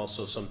forth, and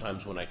also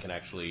sometimes when I can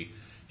actually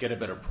get a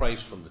better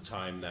price from the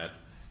time that,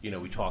 you know,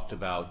 we talked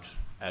about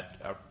at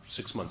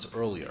 6 months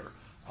earlier.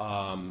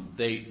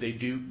 They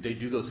do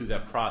go through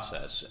that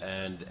process,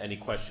 and any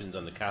questions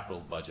on the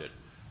capital budget,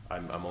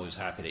 I'm always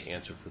happy to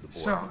answer for the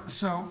board.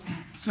 So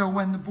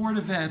when the Board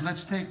of Ed,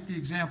 let's take the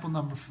example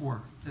number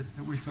 4 that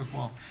we took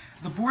off.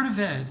 The Board of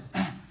Ed,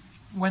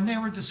 when they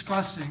were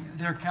discussing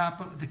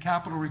the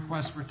capital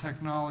request for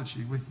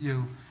technology with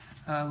you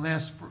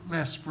last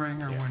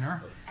spring or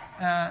winter,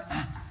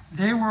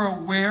 they were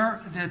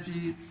aware that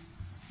the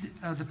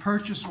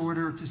purchase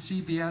order to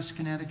CBS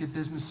Connecticut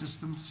Business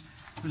Systems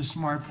for the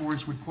smart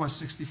boards would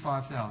cost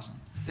 $65,000.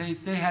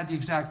 They had the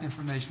exact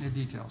information, the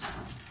details.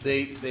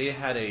 They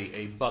had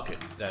a bucket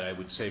that I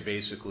would say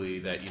basically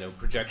that, you know,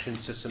 projection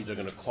systems are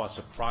going to cost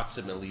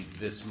approximately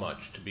this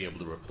much to be able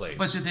to replace.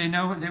 But did they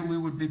know that we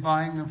would be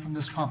buying them from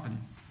this company?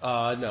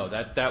 No,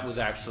 that was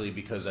actually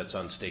because that's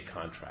on state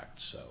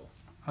contract, so.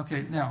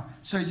 Okay, now,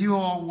 so you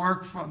all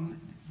work from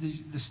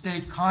the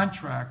state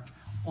contract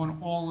on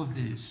all of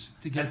these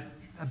to get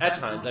At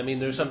times. I mean,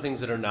 there's some things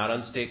that are not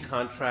on state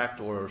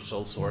contract or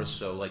sole source,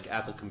 so like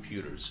Apple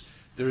computers.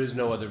 There is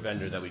no other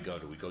vendor that we go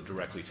to. We go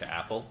directly to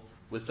Apple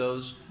with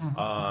those.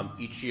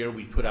 Mm-hmm. Each year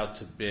we put out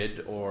to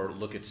bid or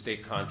look at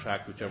state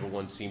contract, whichever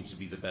one seems to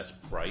be the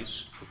best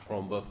price for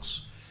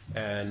Chromebooks.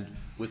 And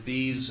with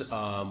these,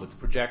 with the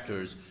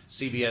projectors,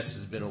 CBS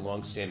has been a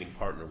long-standing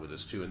partner with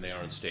us too, and they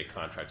are on state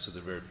contract, so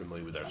they're very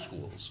familiar with our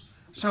schools.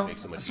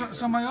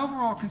 So my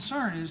overall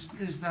concern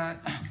is that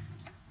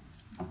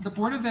the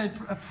Board of Ed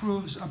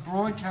approves a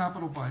broad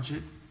capital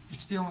budget.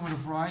 It's dealing with a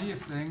variety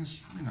of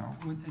things, you know,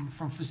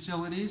 from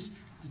facilities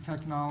to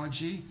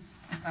technology,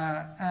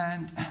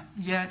 and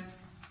yet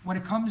when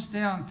it comes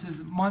down to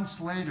the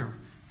months later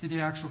to the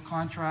actual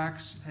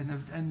contracts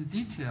and the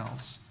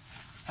details,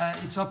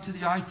 it's up to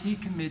the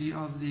IT committee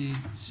of the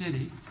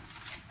city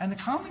and the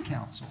Common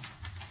Council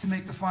to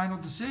make the final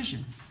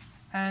decision.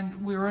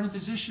 And we're in a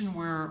position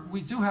where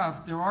we do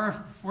have,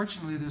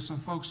 fortunately, there's some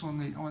folks on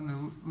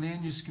the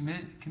Land Use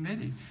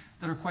Committee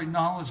that are quite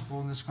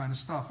knowledgeable in this kind of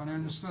stuff. And I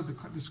understood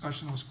the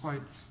discussion was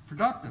quite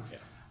productive. Yeah.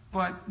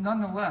 But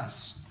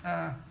nonetheless,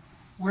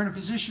 we're in a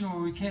position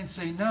where we can't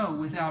say no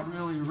without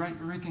really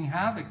wreaking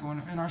havoc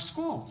in our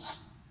schools.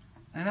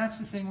 And that's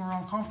the thing we're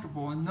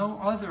uncomfortable. And no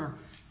other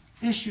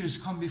issues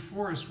come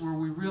before us where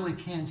we really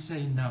can't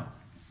say no.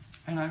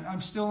 And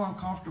I'm still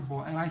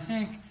uncomfortable. And I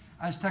think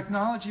as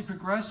technology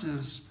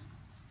progresses,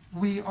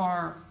 we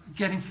are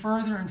getting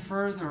further and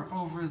further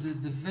over the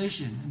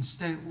division in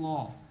state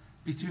law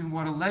between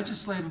what a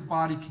legislative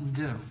body can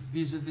do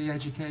vis-a-vis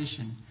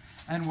education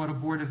and what a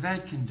Board of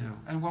Ed can do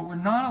and what we're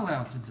not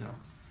allowed to do.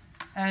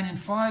 And in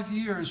 5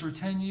 years or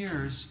 10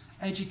 years,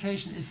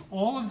 education, if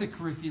all of the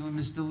curriculum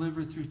is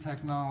delivered through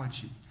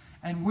technology,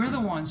 and we're the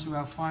ones who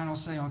have final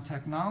say on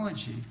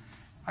technology,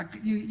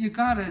 you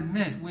got to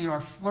admit we are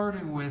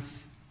flirting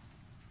with,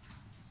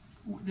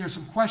 there's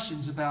some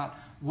questions about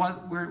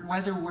what we're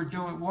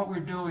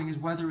doing is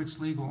whether it's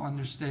legal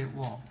under state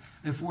law.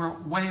 If we're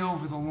way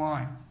over the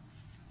line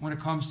when it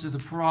comes to the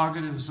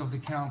prerogatives of the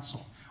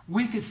council,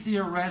 we could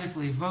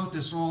theoretically vote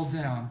this all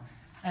down,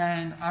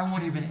 and I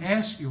won't even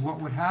ask you what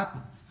would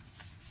happen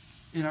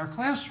in our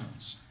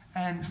classrooms.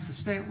 And the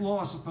state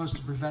law is supposed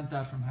to prevent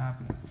that from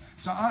happening.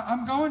 So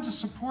I'm going to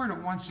support it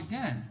once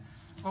again.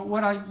 But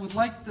what I would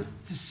like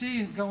to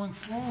see going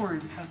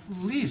forward, at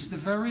least, the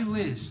very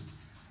least,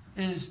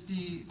 is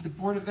the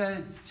Board of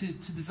Ed to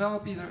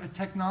develop either a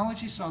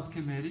technology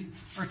subcommittee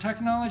or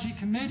technology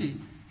committee.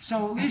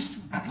 So at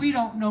least we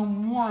don't know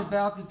more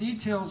about the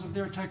details of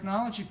their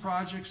technology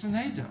projects than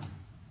they do.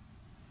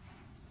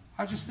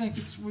 I just think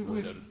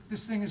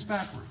this thing is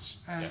backwards.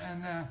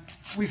 And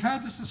we've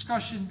had this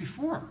discussion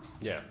before.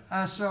 Yeah.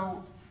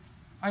 So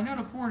I know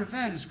the Board of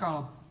Ed has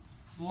got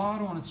a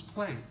lot on its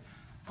plate,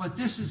 but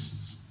this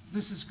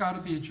has got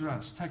to be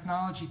addressed.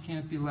 Technology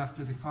can't be left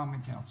to the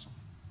Common Council.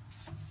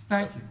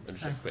 Thank you.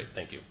 Understood. Great,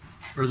 thank you.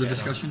 Further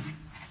discussion?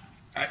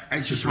 I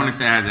just wanted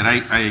to add that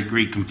I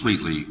agree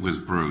completely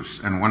with Bruce,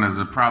 and one of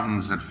the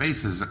problems that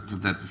faced us,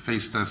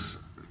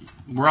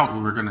 I'm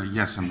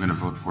going to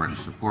vote for it and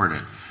support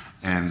it,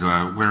 and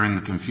wherein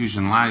the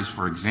confusion lies,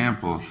 for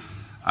example,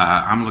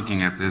 I'm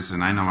looking at this,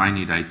 and I know I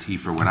need IT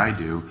for what I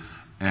do,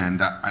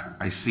 and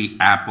I see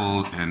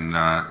Apple and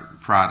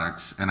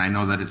products, and I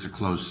know that it's a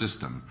closed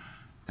system,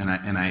 and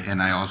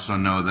I also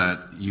know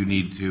that you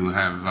need to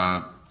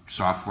have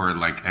software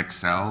like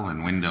Excel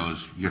and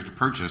Windows. You have to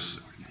purchase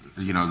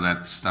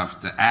that stuff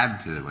to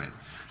add to it.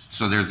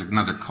 So there's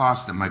another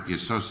cost that might be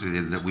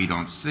associated that we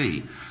don't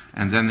see.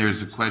 And then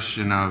there's a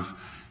question of,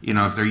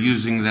 if they're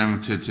using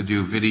them to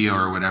do video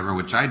or whatever,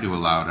 which I do a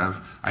lot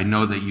of, I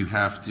know that you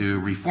have to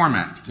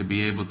reformat to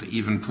be able to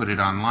even put it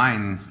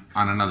online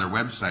on another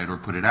website or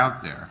put it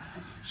out there.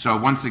 So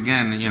once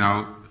again,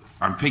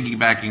 I'm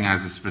piggybacking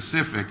as a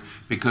specific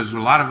because a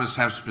lot of us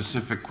have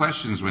specific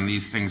questions when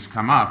these things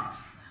come up.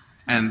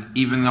 And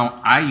even though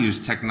I use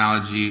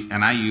technology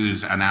and I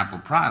use an Apple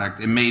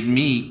product, it made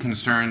me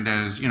concerned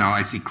as,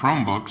 I see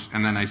Chromebooks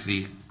and then I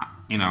see,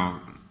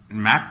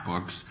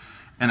 MacBooks,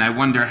 and I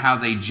wonder how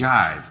they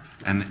jive.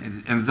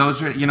 And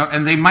those are,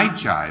 and they might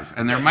jive,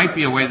 and there might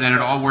be a way that it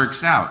all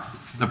works out.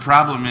 The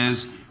problem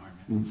is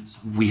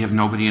we have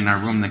nobody in our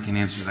room that can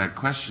answer that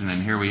question,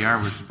 and here we are,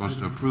 we're supposed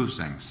to approve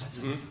things.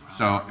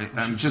 So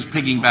I'm just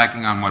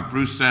piggybacking on what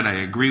Bruce said.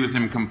 I agree with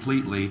him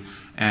completely.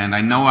 And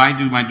I know I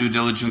do my due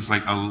diligence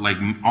like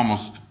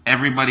almost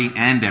everybody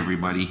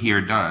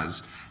here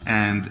does.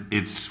 And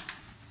it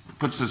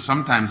puts us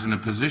sometimes in a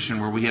position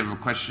where we have a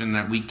question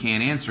that we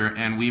can't answer,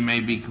 and we may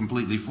be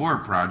completely for a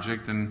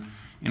project, and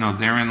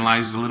therein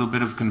lies a little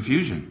bit of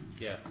confusion.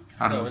 Yeah.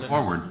 How to move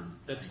forward.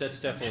 That's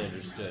definitely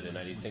understood, and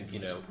I think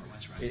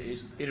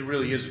it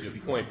really is a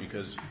good point,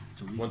 because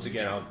once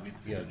again, I'll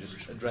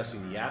just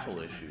addressing the Apple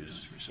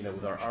issues.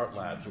 With our art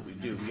labs, what we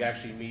do, we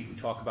actually meet, we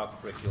talk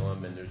about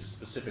curriculum, and there's a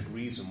specific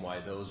reason why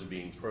those are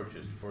being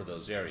purchased for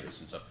those areas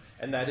and stuff,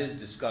 and that is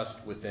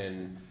discussed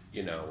within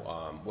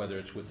whether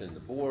it's within the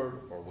board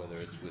or whether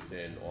it's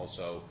within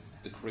also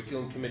the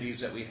curriculum committees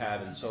that we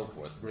have and so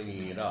forth,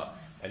 bringing it up.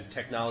 And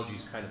technology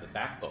is kind of the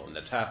backbone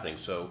that's happening.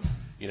 So,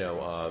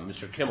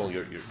 Mr. Kimmel,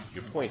 your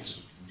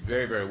point's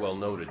very, very well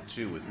noted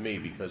too with me,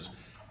 because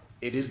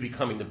it is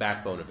becoming the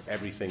backbone of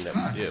everything that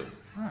we do.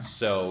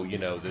 So,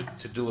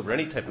 to deliver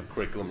any type of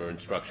curriculum or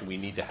instruction, we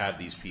need to have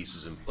these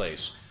pieces in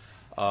place.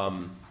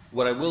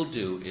 What I will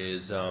do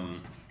is, I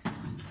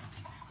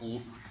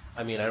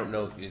don't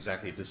know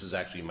exactly if this is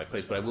actually in my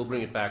place, but I will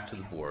bring it back to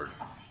the board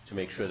to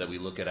make sure that we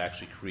look at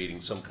actually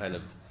creating some kind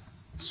of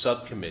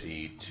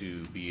subcommittee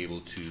to be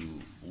able to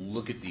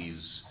look at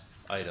these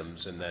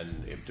items, and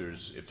then if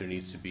there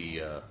needs to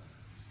be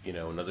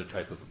another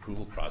type of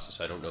approval process.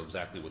 I don't know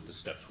exactly what the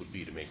steps would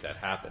be to make that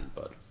happen,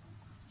 but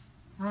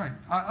right.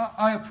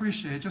 I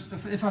appreciate it, just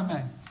if I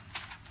may,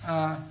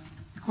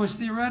 because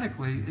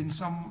theoretically, in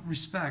some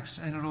respects,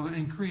 and it'll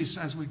increase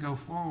as we go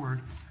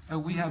forward,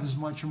 we have as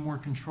much or more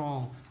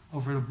control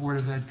over the Board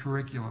of Ed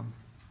curriculum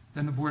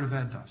than the Board of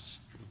Ed does,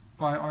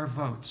 by our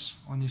votes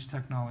on these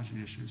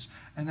technology issues.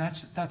 And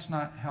that's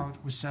not how it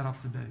was set up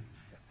to be.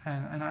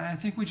 And I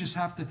think we just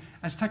have to,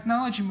 as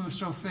technology moves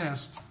so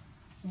fast,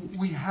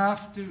 we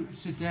have to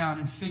sit down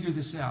and figure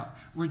this out.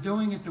 We're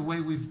doing it the way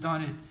we've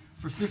done it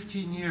for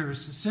 15 years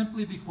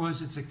simply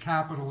because it's a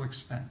capital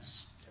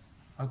expense.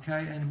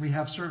 okay? And we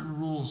have certain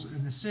rules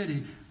in the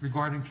city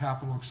regarding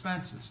capital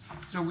expenses.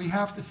 So we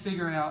have to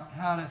figure out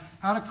how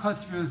to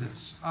cut through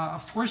this.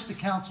 Of course, the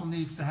council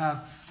needs to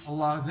have a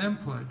lot of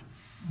input,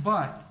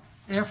 but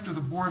after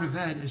the Board of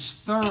Ed is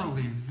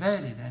thoroughly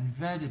vetted and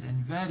vetted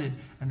and vetted,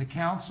 and the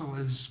council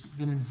has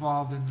been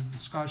involved in the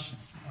discussion,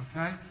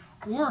 okay?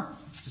 Or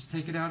just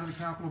take it out of the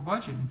capital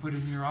budget and put it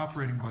in your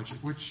operating budget,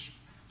 which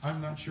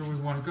I'm not sure we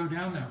want to go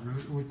down that route.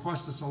 It would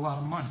cost us a lot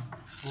of money,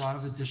 a lot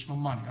of additional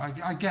money.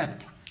 I get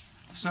it.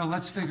 So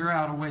let's figure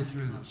out a way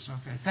through this,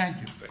 okay? Thank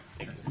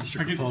you.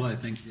 Mr. Capola, I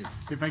think, yeah.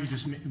 If I could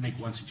just make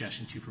one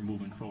suggestion too for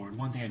moving forward.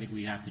 One thing I think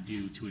we have to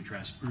do to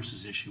address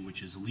Bruce's issue,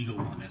 which is a legal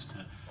one, as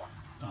to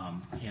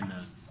can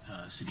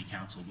the city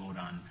council vote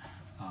on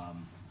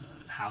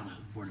how the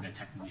Board of Ed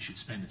technically should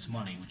spend its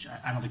money, which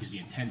I don't think is the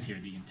intent here.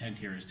 The intent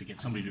here is to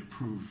get somebody to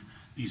approve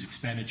these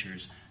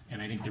expenditures.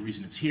 And I think the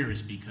reason it's here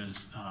is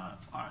because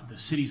the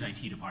city's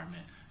IT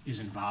department is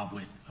involved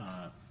with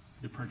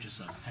the purchase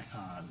of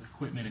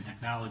equipment and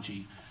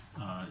technology,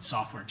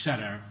 software, et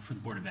cetera, for the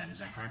Board of Ed. Is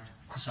that correct,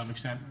 to some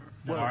extent?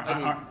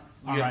 Well,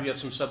 we have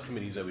some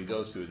subcommittees that we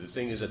go through. The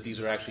thing is that these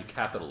are actually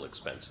capital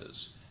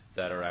expenses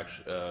that are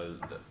actually,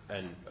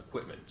 and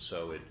equipment,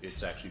 so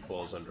it actually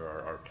falls under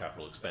our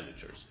capital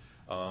expenditures.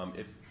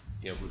 If,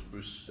 you know,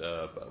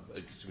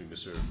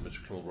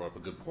 Mr. Kimmel brought up a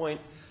good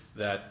point,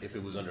 that if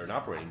it was under an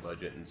operating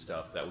budget and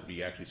stuff, that would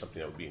be actually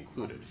something that would be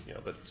included, you know,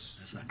 but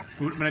that's not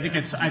gonna But I think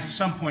at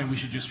some point, we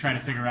should just try to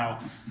figure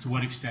out to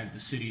what extent the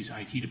city's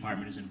IT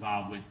department is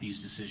involved with these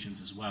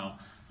decisions as well,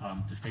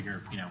 to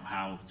figure, you know,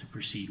 how to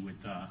proceed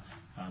with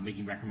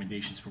making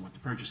recommendations for what to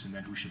purchase and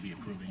then who should be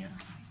approving it.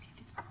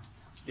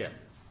 yeah,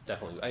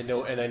 definitely. I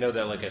know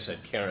that, like I said,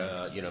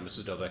 Karen, you know,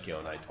 Mrs. Delvecchio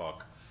and I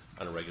talk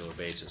on a regular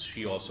basis.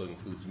 She also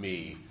includes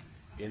me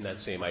in that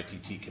same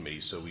ITT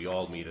committee, so we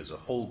all meet as a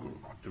whole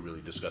group to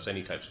really discuss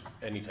any types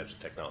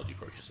of technology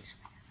purchases.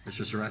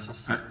 Mr.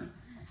 Sarasis?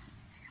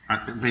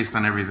 Based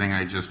on everything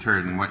I just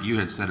heard and what you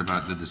had said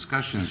about the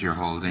discussions you're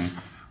holding,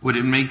 would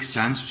it make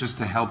sense just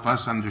to help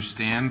us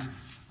understand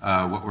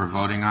what we're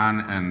voting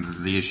on and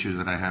the issue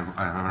that I have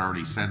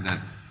already said that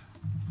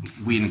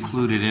we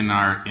included in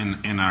our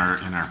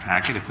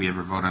packet if we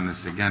ever vote on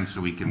this again,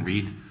 so we can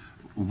read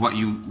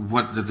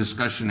what the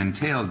discussion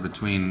entailed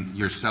between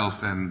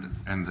yourself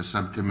and the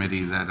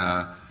subcommittee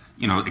that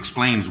you know,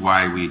 explains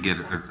why we get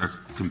a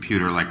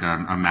computer like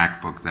a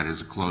MacBook that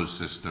is a closed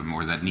system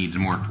or that needs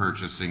more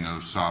purchasing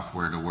of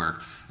software to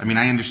work. I mean,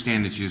 I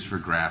understand it's used for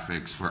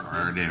graphics, for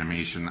art,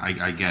 animation.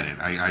 I get it.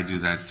 I do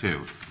that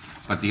too.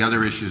 But the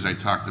other issues I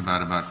talked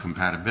about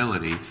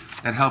compatibility,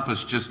 that help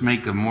us just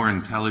make a more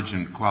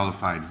intelligent,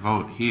 qualified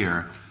vote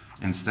here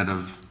instead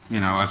of, you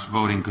know, us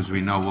voting because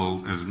we know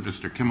we'll, as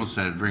Mr. Kimmel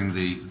said, bring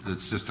the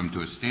system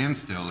to a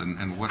standstill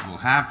and what will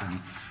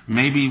happen.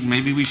 Maybe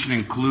we should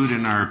include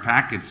in our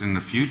packets in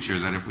the future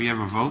that if we have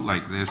a vote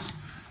like this,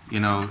 you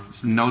know,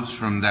 notes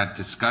from that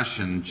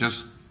discussion,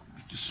 just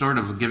sort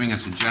of giving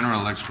us a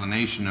general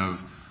explanation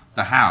of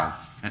the how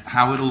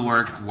it'll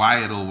work,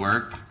 why it'll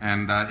work,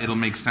 and it'll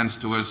make sense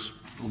to us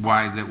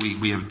why that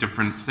we have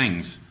different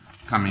things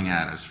coming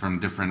at us from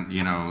different,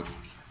 you know,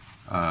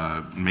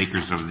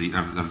 makers of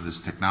this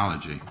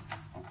technology.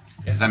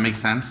 Does that make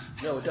sense?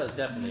 No, it does,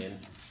 definitely, and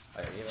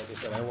like I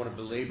said, I don't want to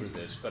belabor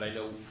this, but I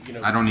know, you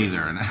know. I don't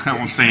either, and I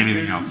won't say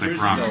anything else, I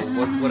promise.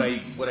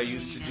 What I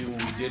used to do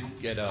when we did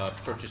get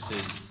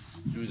purchases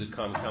through the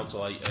Common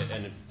Council,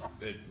 and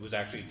it was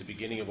actually at the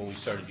beginning of when we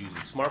started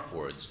using smart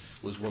boards,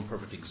 was one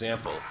perfect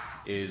example,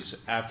 is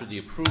after the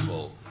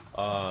approval,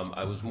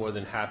 I was more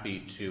than happy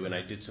to, and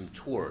I did some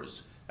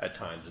tours at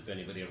times. If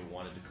anybody ever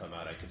wanted to come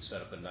out, I could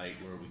set up a night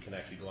where we can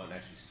actually go out and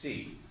actually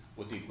see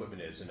what the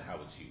equipment is and how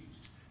it's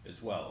used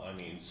as well. I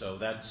mean, so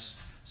that's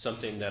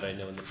something that I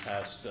know in the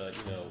past,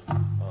 you know,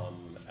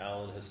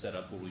 Alan has set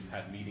up where we've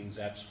had meetings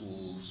at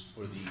schools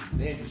for the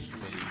land use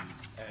committee,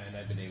 and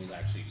I've been able to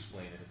actually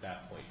explain it at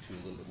that point to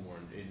a little bit more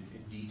in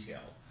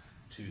detail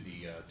to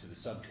the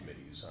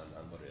subcommittees on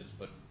what it is.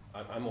 But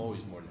I'm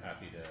always more than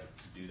happy to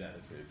do that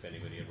if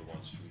anybody ever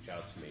wants to reach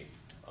out to me.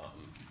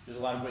 There's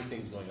a lot of great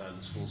things going on in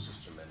the school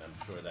system, and I'm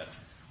sure that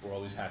we're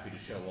always happy to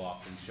show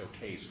off and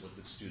showcase what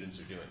the students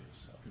are doing.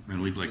 So.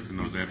 And we'd like to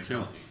know that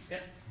too.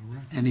 Yeah.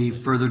 Any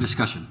further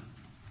discussion?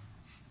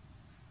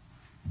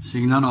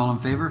 Seeing none, all in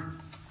favor?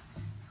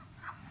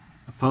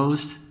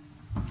 Opposed?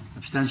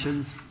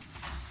 Abstentions?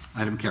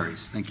 Item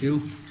carries. Thank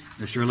you.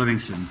 Mr.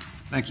 Livingston.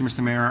 Thank you,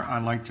 Mr. Mayor.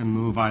 I'd like to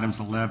move items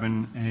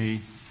 11A,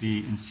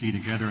 B, and C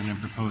together and then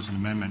propose an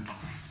amendment.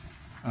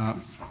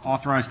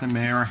 Authorize the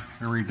mayor,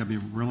 Harry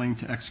W. Rilling,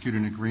 to execute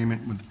an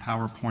agreement with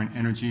PowerPoint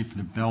Energy for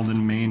the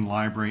Belden Main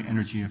Library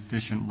Energy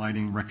Efficient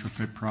Lighting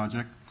Retrofit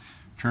Project.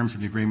 Terms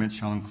of the agreement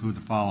shall include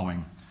the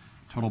following.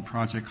 Total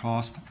project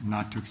cost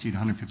not to exceed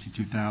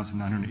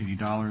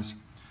 $152,980.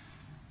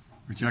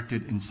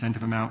 Projected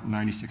incentive amount,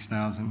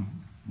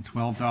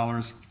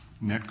 $96,012.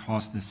 Net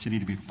cost of the city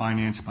to be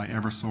financed by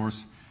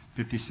Eversource,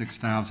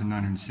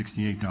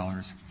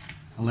 $56,968.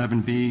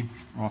 11B,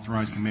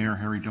 authorize the mayor,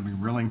 Harry W.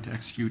 Rilling, to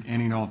execute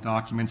any and all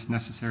documents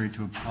necessary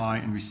to apply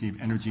and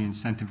receive energy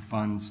incentive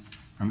funds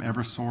from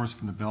Eversource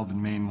for the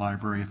Belden Main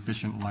Library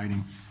Efficient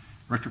Lighting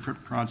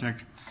Retrofit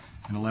Project.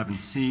 And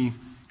 11C,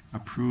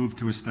 approve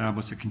to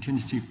establish a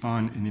contingency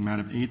fund in the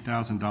amount of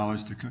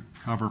 $8,000 to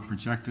cover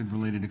projected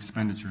related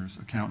expenditures,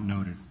 account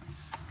noted.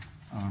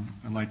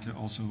 I'd like to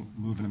also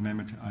move an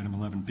amendment to item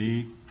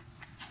 11B.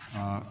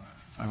 I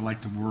would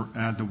like to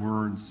add the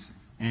words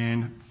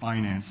 "and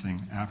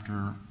financing"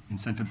 after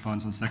incentive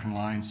funds on the second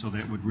line, so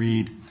that it would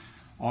read,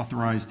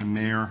 authorize the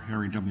mayor,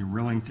 Harry W.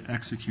 Rilling, to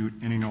execute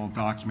any and all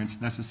documents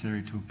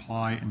necessary to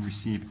apply and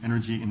receive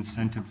energy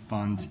incentive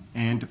funds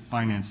and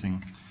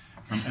financing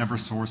from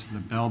Eversource for the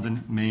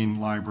Belden Main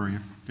Library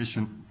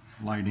Efficient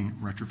Lighting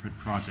Retrofit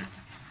Project.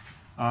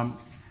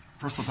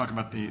 First, we'll talk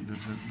about the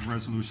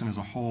resolution as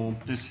a whole.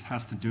 This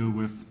has to do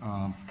with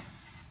the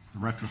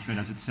retrofit,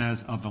 as it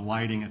says, of the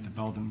lighting at the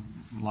Belden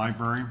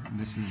Library.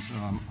 This is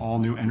all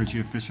new energy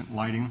efficient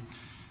lighting.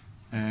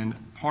 And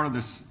part of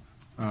this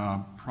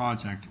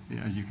project,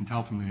 as you can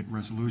tell from the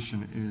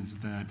resolution, is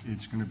that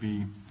it's going to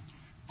be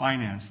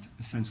financed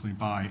essentially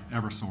by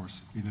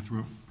Eversource, either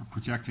through a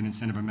projected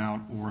incentive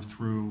amount or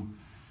through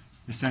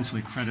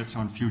essentially credits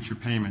on future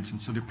payments.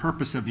 And so the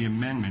purpose of the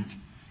amendment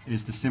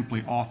is to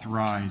simply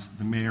authorize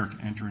the mayor to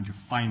enter into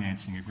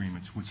financing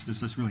agreements, which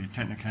this is really a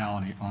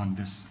technicality on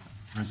this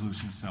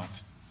resolution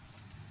itself.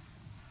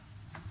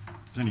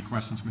 If there's any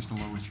questions, Mr.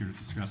 Lowe is here to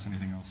discuss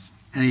anything else.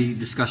 Any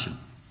discussion?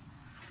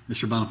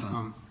 Mr.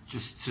 Bonifant.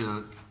 Just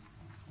to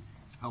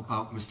help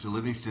out Mr.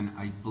 Livingston,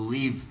 I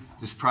believe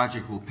this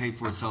project will pay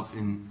for itself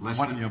in less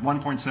than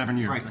 1.7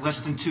 years. Right, less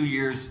than 2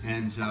 years,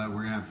 and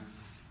we're going to have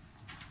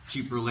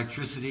cheaper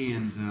electricity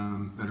and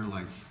better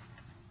lights.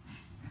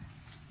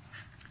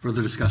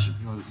 Further discussion?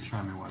 No, this is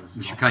Chairman White. This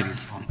is Mr.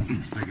 Kites.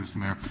 Thank you, Mr.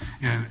 Mayor.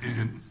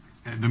 And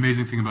the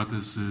amazing thing about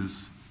this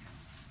is,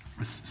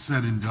 it's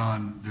said and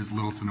done, there's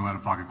little to no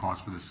out-of-pocket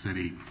cost for the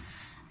city,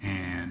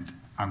 and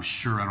I'm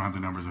sure, I don't have the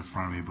numbers in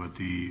front of me, but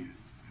the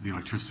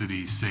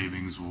electricity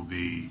savings will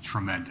be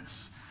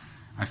tremendous.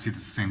 I see the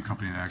same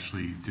company that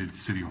actually did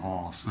City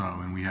Hall,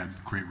 and we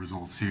had great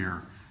results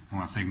here. I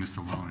want to thank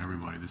Mr. Lowe and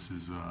everybody. This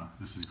is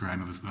great. I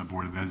know the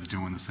Board of Ed is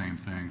doing the same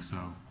thing,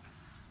 so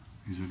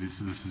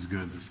this is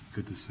good. This is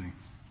good to see.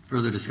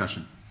 Further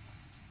discussion?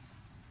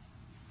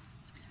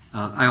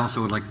 I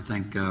also would like to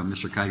thank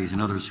Mr. Kites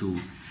and others who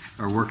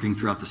are working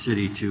throughout the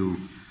city to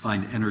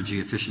find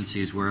energy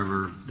efficiencies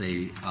wherever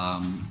they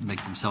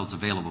make themselves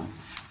available.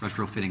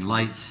 Retrofitting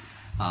lights,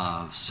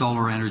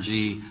 solar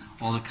energy,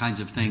 all the kinds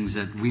of things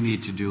that we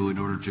need to do in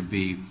order to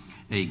be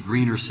a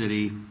greener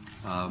city,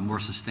 more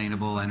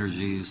sustainable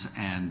energies,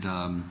 and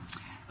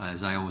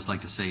as I always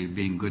like to say,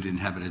 being good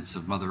inhabitants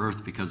of Mother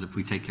Earth, because if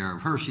we take care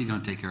of her, she's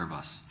going to take care of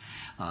us.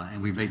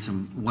 And we've made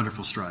some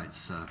wonderful strides.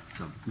 So,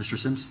 Mr.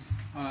 Sims?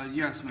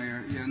 Yes,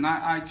 Mayor. Yeah, and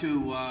I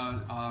too,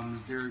 I'm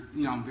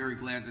very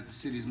glad that the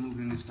city is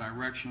moving in this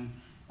direction.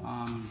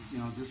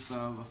 Just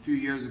a few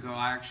years ago,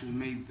 I actually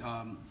made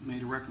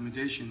a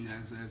recommendation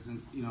as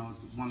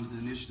one of the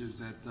initiatives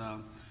that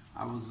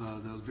that was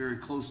very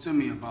close to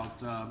me about.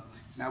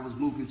 That was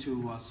moving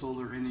to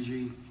solar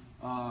energy,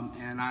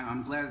 and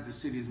I'm glad that the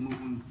city is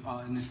moving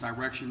in this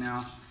direction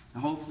now,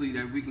 and hopefully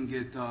that we can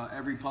get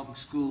every public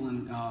school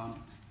and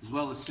as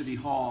well as City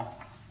Hall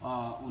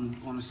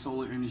on the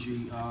solar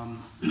energy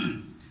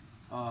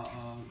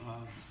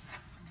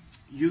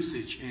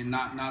usage, and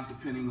not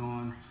depending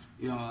on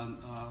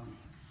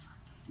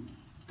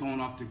going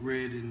off the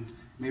grid, and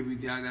maybe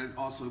that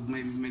also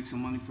maybe make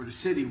some money for the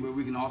city, where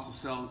we can also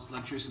sell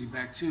electricity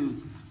back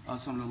to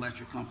some of the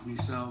electric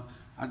companies. So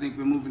I think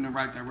we're moving in the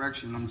right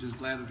direction. I'm just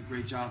glad of the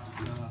great job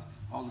that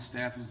all the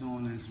staff is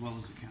doing, as well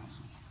as the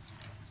council.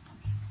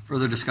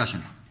 Further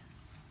discussion?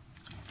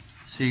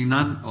 Seeing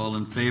none, all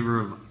in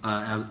favor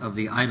of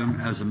the item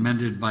as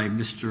amended by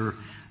Mr.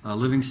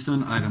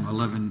 Livingston, item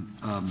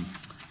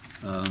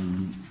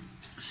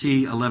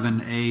 11C,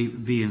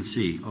 11A, B, and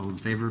C. All in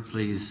favor,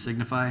 please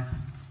signify.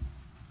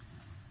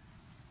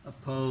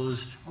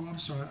 Opposed? Oh, I'm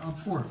sorry, I'm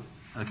for it.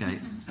 Okay.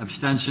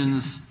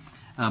 Abstentions?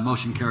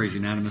 Motion carries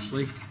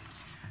unanimously.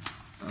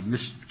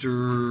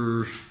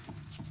 Mr.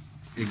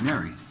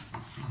 Igneri.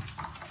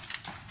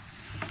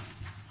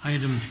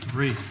 Item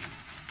 3,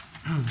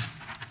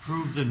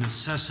 approve the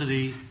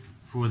necessity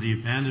for the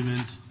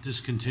abandonment,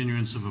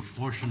 discontinuance of a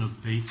portion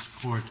of Bates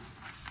Court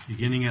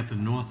beginning at the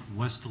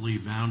northwesterly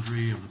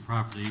boundary of the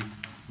property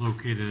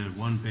located at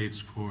 1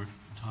 Bates Court,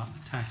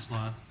 tax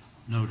lot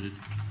noted,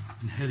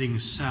 and heading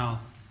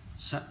south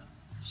to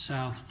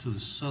the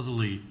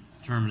southerly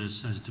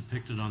terminus as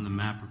depicted on the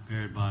map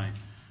prepared by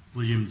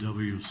William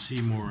W.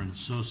 Seymour and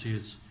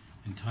Associates,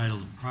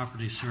 entitled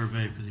Property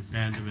Survey for the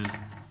Abandonment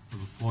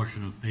of a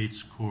Portion of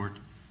Bates Court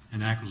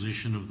and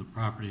Acquisition of the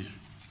Properties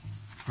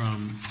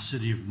from the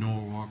City of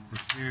Norwalk,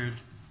 prepared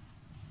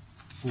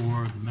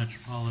for the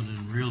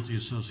Metropolitan Realty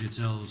Associates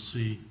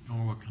LLC,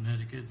 Norwalk,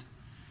 Connecticut,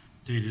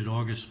 dated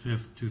August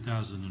 5th,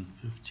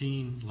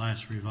 2015,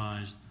 last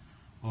revised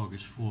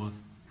August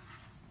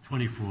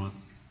 24th,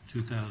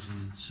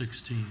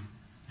 2016,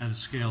 at a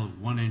scale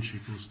of 1 inch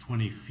equals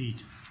 20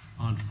 feet,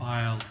 on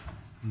file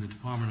in the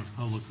Department of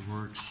Public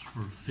Works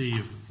for a fee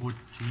of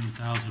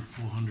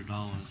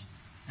 $14,400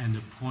 and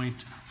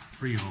appoint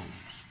freeholders.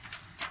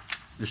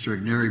 Mr.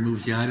 Igneri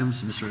moves the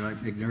items. Mr.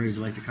 Igneri, would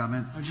you like to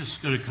comment? I'm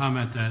just going to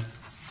comment that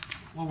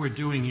what we're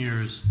doing here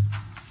is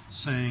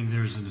saying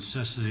there's a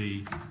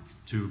necessity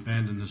to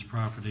abandon this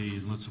property,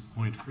 and let's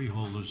appoint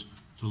freeholders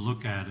to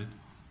look at it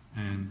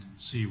and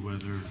see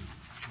what the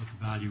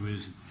value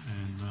is,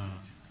 and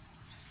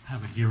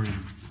have a hearing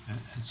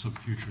at some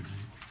future date.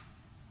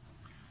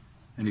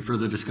 Any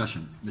further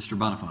discussion? Mr.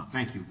 Bonifant.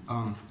 Thank you.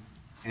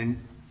 And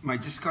my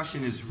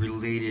discussion is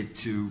related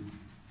to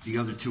the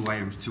other two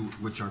items,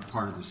 which are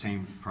part of the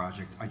same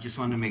project. I just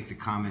wanted to make the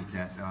comment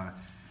that,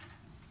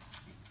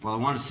 well, I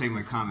want to say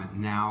my comment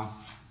now,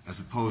 as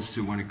opposed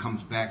to when it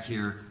comes back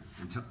here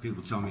and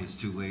people tell me it's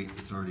too late,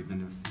 it's already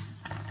been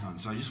done.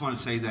 So I just want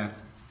to say that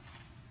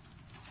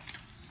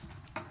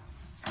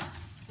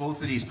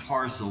both of these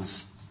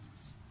parcels,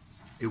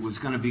 it was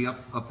going to be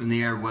up in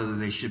the air whether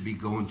they should be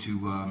going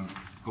to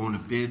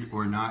bid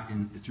or not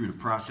through the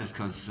process,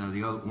 because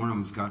the other one of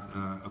them's got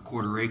a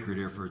quarter acre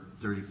there for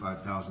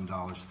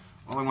 $35,000.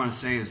 All I want to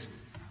say is,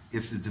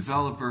 if the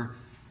developer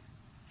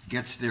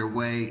gets their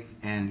way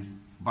and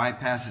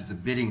bypasses the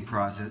bidding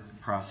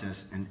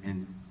process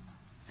and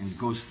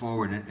goes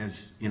forward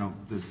as, you know,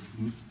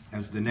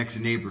 as the next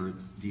neighbor,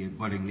 the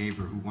abutting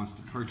neighbor who wants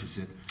to purchase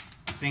it,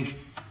 I think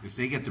if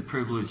they get the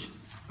privilege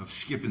of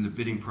skipping the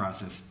bidding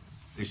process,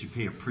 they should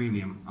pay a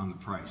premium on the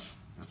price.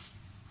 That's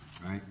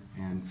right.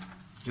 And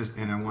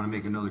I want to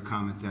make another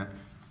comment that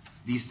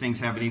these things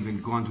haven't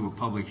even gone to a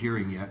public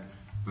hearing yet,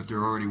 but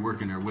they're already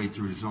working their way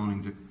through the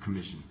zoning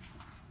commission.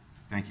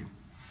 Thank you.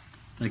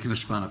 Thank you,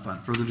 Mr.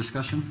 Bonifant. Further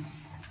discussion?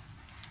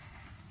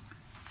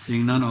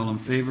 Seeing none, all in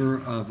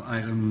favor of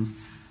item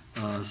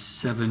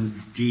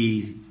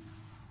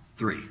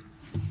 7D3,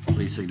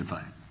 please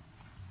signify.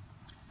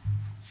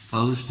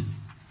 Opposed?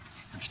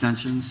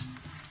 Abstentions?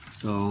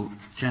 So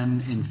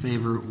 10 in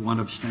favor, 1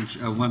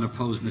 abstention, 1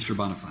 opposed. Mr.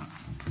 Bonifant.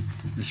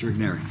 Mr.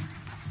 Igneri.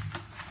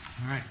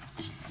 All right.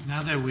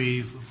 Now that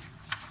we've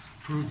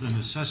approved the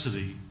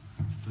necessity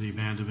for the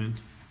abandonment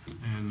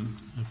and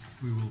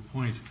we will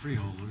appoint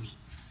freeholders,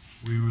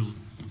 we will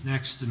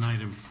next in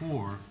item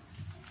 4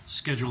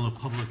 schedule a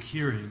public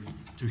hearing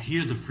to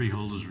hear the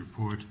freeholders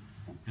report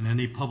and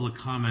any public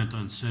comment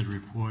on said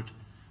report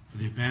for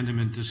the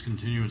abandonment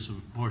discontinuance of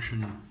a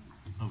portion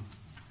of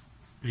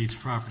Bates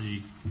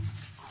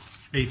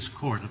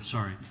Court,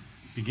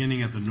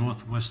 beginning at the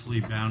northwesterly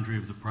boundary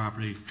of the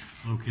property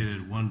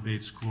located at 1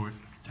 Bates Court,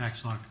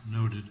 tax lot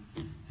noted,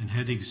 and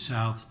heading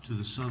south to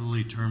the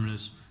southerly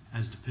terminus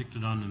as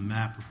depicted on the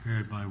map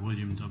prepared by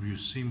William W.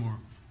 Seymour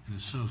and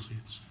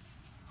Associates,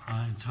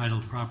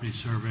 entitled Property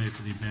Survey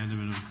for the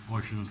Abandonment of a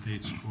Portion of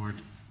Bates Court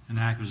and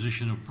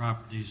Acquisition of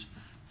Properties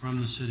from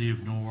the City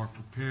of Norwalk,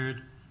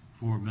 prepared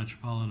for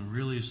Metropolitan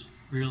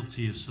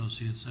Realty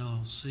Associates,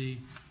 LLC,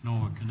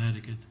 Norwalk,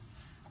 Connecticut,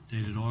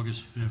 dated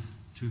August 5th,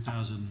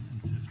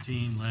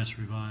 2015, last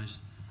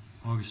revised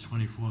August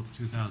 24th,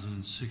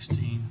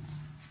 2016.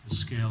 The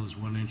scale is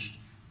 1 inch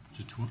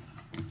to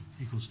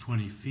equals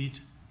 20 feet.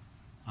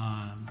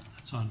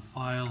 It's on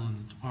file in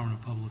the Department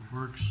of Public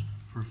Works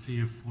for a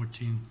fee of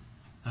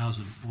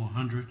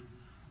 $14,400.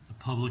 The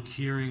public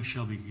hearing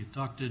shall be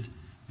conducted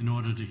in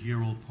order to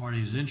hear all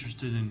parties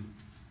interested in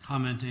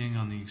commenting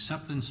on the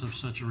acceptance of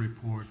such a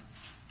report,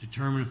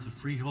 determine if the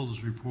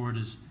freeholders' report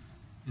is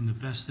in the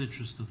best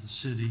interest of the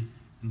city,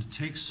 and to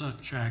take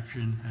such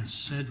action as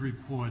said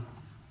report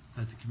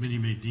that the committee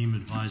may deem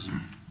advisable.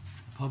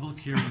 The public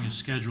hearing is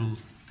scheduled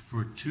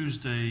for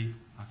Tuesday,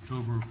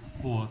 October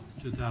 4th,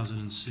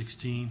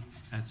 2016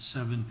 at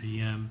 7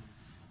 p.m.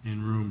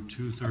 in room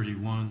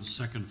 231,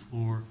 second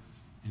floor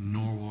in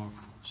Norwalk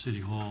City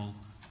Hall,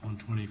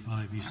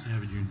 125 East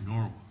Avenue,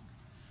 Norwalk.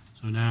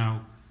 So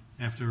now,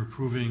 after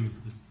approving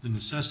the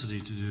necessity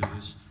to do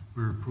this,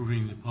 we're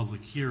approving the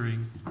public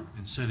hearing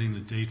and setting the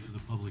date for the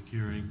public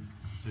hearing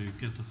to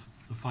get the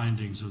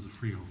findings of the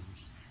freeholders.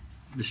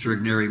 Mr.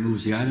 Igneri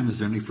moves the item. Is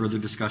there any further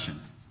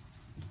discussion?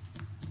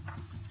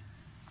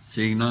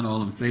 Seeing none,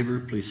 all in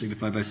favor, please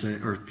signify by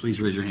saying, or please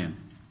raise your hand.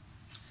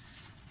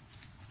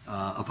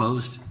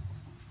 Opposed?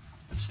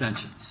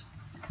 Abstentions?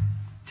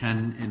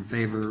 10 in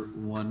favor,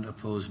 1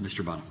 opposed.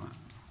 Mr. Bonifant.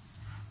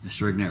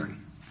 Mr. Igneri.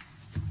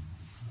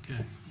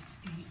 Okay.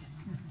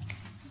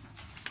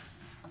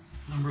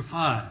 Number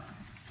 5,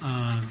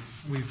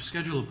 we've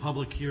scheduled a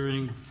public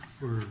hearing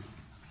for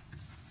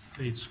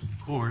Bates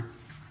Court,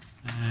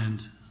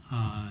 and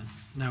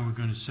now we're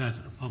going to set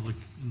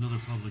another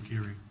public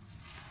hearing.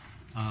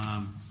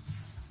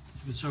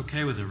 If it's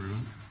okay with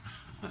everyone,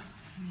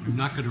 I'm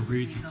not going to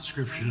read the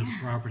description of the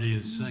property,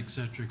 et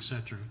cetera, et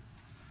cetera.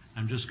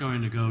 I'm just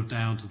going to go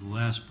down to the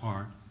last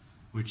part,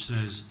 which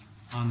says,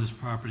 on this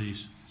property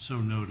so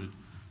noted,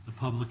 the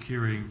public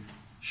hearing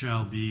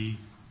shall be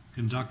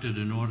conducted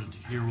in order to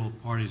hear all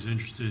parties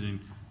interested in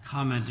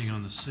commenting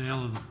on the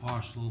sale of the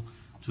parcel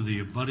to the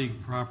abutting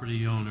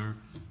property owner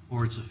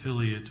or its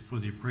affiliate for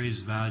the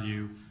appraised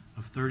value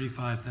of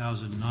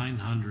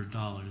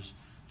 $35,900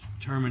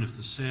 determine if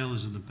the sale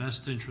is in the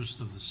best interest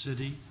of the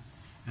city,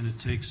 and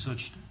to take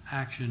such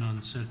action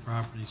on said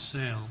property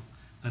sale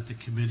that the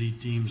committee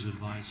deems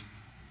advisable.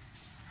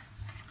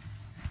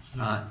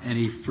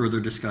 Any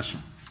further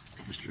discussion?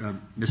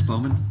 Ms.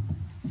 Bowman?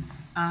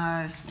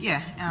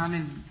 Yeah, I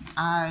mean,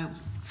 I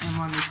am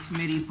on this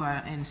committee,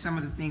 but, and some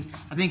of the things,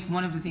 I think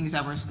one of the things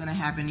that was gonna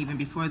happen even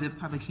before the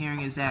public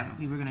hearing is that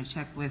we were gonna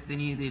check with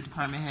any of the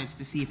department heads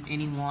to see if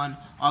anyone,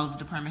 all of the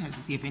department heads,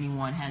 to see if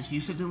anyone has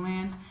use of the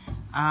land.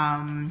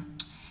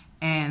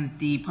 And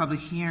the public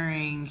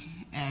hearing,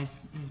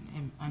 as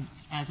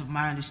of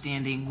my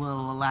understanding,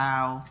 will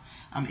allow,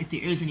 if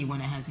there is anyone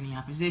that has any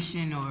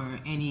opposition or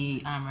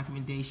any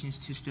recommendations,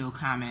 to still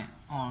comment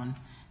on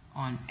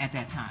at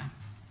that time.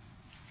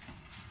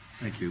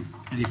 Thank you.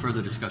 Any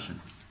further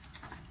discussion?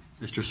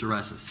 Mr.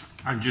 Sarasis?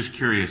 I'm just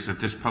curious, at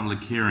this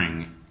public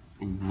hearing,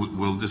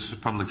 will this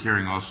public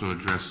hearing also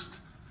address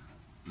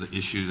the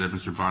issue that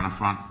Mr.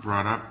 Bonifant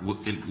brought up?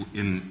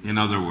 In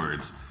other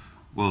words,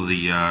 will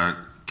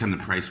can the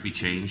price be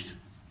changed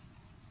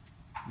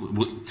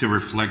to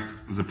reflect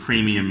the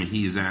premium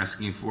he's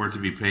asking for to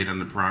be paid on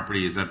the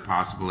property? Is that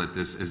possible at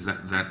this?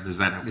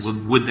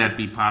 Would that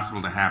be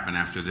possible to happen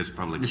after this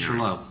public hearing? Mr.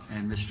 Lowe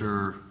and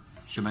Mr.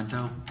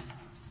 Chimento?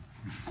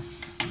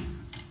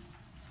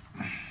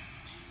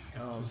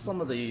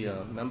 Some of the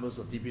members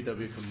of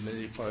DPW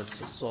committee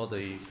first saw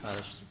the kind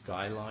of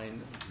guideline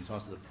in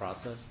terms of the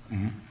process.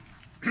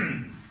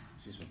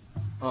 Excuse me.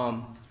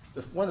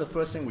 One of the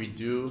first things we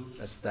do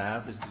as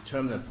staff is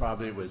determine the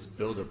property was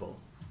buildable.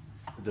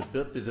 If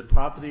the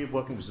property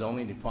working with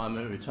zoning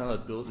department return on the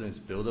building is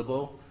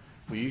buildable,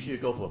 we usually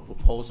go for a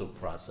proposal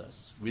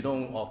process. We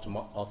don't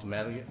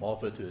automatically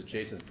offer to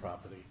adjacent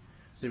property.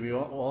 So we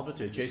offer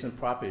to adjacent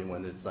property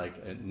when it's like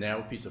a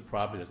narrow piece of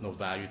property, there's no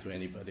value to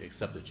anybody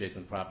except the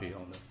adjacent property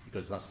owner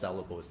because it's not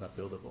sellable, it's not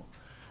buildable.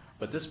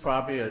 But this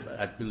property,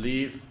 I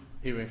believe,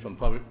 hearing from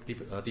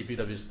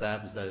DPW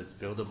staff, is that it's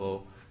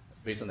buildable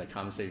based on the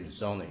compensation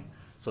zoning.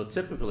 So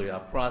typically our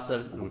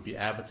process would be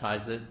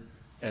advertise it,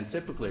 and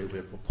typically it would be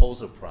a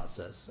proposal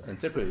process. And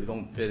typically you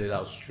don't bid it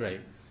out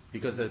straight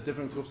because the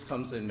different groups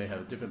comes in may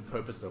have a different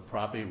purpose of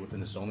property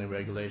within the zoning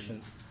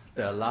regulations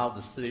that allow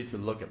the city to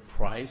look at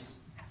price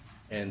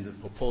and the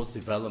proposed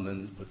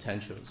development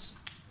potentials.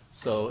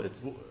 So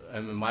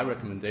my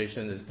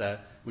recommendation is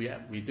that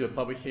we do a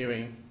public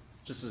hearing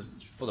just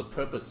for the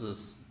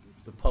purposes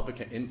the public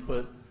can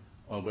input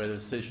on whether the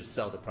city should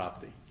sell the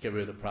property, get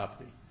rid of the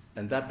property.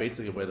 And that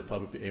basically where the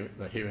public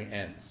hearing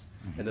ends.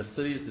 And the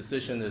city's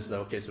decision is that,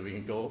 okay, so we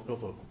can go for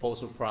a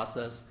proposal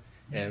process,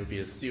 and it would be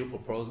a sealed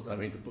proposal. I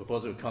mean, the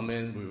proposal would come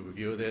in, we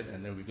reviewed it,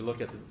 and then we could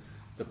look at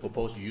the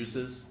proposed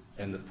uses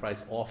and the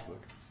price offered.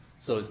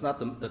 So it's not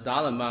the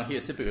dollar amount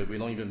here, typically we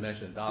don't even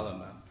mention the dollar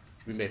amount.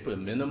 We may put a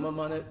minimum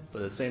on it, but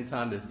at the same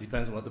time, it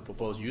depends on what the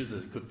proposed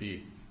uses. It could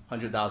be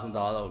 $100,000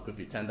 or it could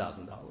be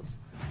 $10,000.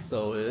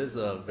 So it is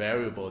a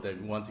variable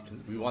that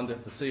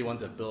the city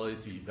wants the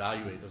ability to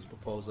evaluate those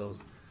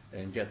proposals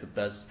and get the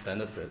best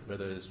benefit,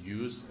 whether it's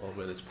use or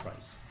whether it's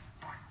price.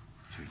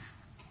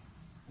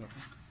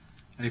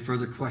 Any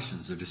further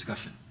questions or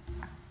discussion?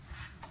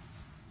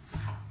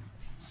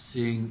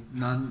 Seeing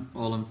none,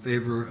 all in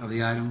favor of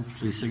the item,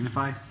 please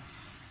signify.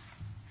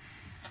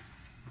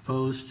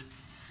 Opposed?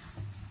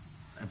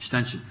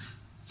 Abstentions.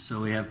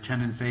 So we have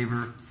 10 in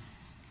favor,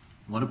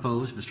 1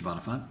 opposed, Mr.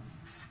 Bonifant,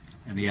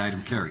 and the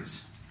item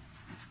carries.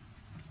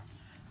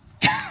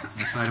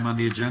 Next item on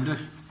the agenda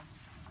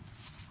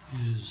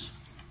is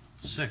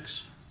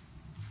 6.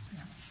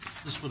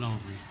 This one I'll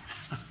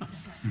read.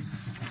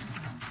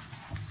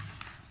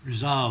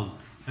 Resolved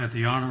that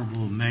the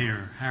Honorable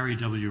Mayor Harry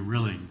W.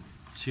 Rilling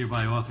is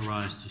hereby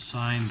authorized to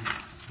sign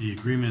the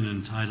agreement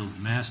entitled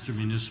Master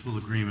Municipal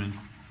Agreement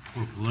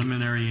for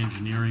Preliminary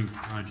Engineering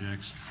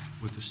Projects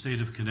with the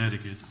State of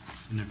Connecticut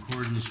in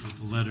accordance with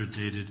the letter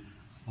dated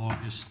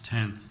August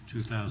 10th,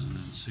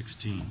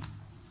 2016.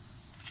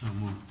 So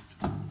moved.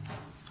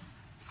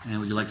 And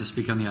would you like to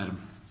speak on the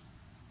item?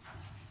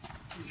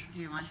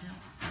 Do you want to?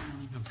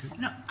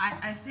 Okay. No,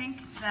 I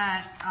think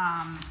that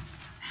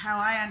how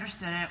I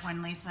understood it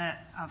when Lisa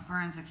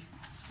Burns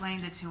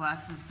explained it to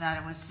us was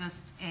that it was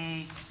just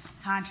a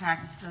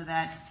contract so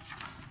that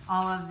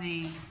all of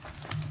the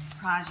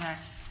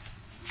projects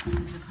the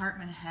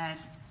department head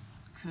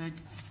could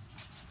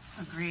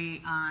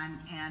agree on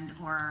and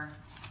or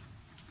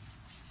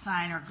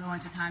sign or go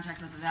into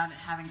contract with without it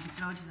having to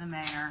go to the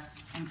mayor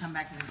and come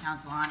back to the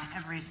council on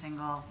every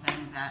single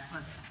thing that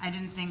was. I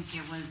didn't think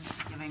it was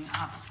giving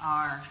up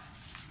our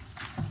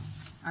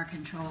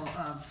control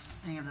of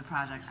any of the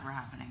projects that were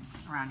happening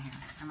around here.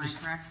 Am I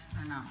correct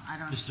or no? I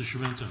don't. Mr.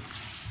 Chimento.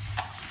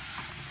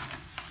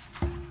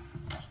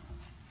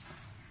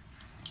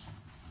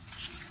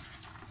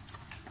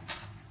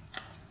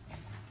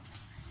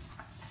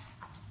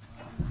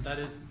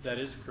 That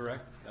is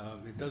correct.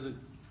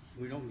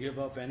 We don't give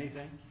up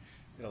anything.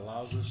 It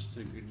allows us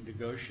to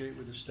negotiate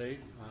with the state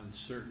on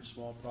certain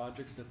small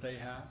projects that they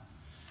have.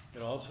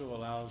 It also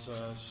allows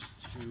us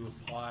to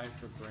apply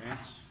for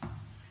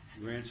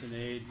grants and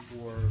aid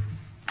for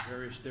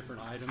various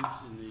different items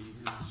in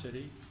the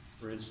city.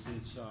 For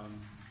instance,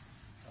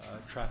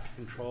 traffic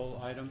control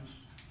items,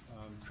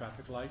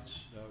 traffic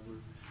lights.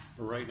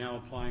 We're right now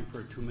applying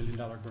for a $2 million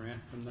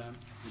grant from them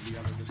to be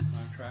under this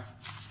contract.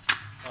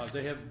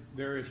 They have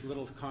various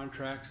little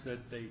contracts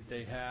that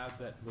they have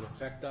that would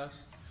affect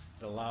us.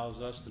 It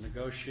allows us to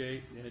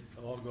negotiate. It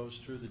all goes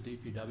through the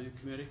DPW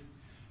committee.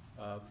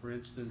 For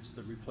instance,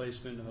 the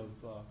replacement of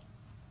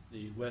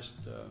the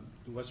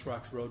West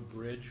Rocks Road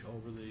Bridge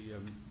over the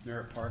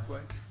Merritt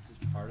Parkway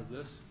is part of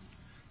this.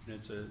 And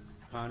it's a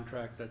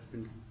contract that's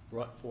been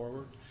brought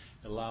forward.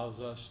 It allows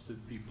us to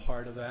be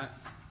part of that,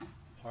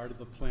 part of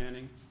the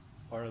planning,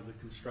 part of the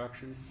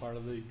construction, part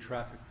of the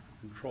traffic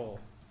control.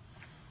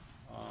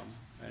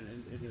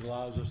 And it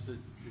allows us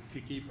to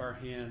keep our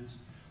hands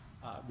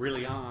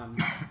really on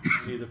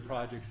any of the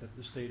projects that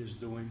the state is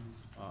doing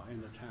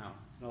in the town.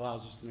 It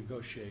allows us to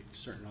negotiate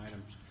certain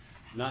items.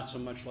 Not so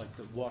much like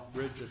the walk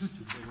bridge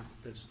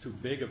that's too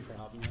big a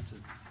problem.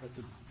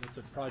 That's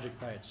a project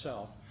by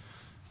itself.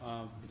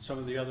 Some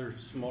of the other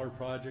smaller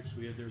projects,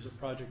 there's a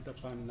project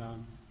up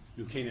on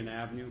New Canaan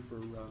Avenue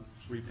for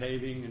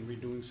repaving and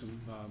redoing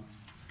some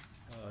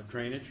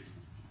drainage,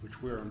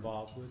 which we're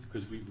involved with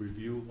because we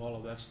review all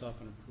of that stuff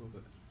and approve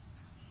it.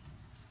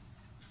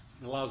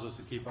 It allows us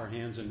to keep our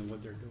hands into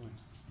what they're doing.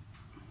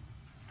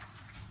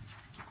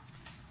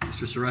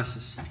 Mr.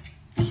 Soresis.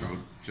 So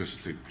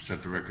just to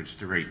set the record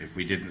straight, if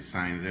we didn't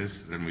sign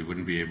this, then we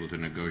wouldn't be able to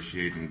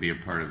negotiate and be a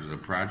part of the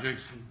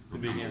projects,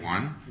 number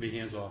one. Be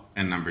hands off.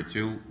 And number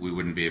two, we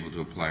wouldn't be able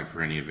to apply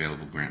for any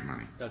available grant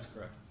money. That's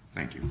correct.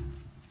 Thank you.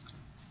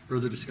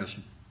 Further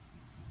discussion?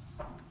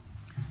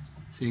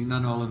 Seeing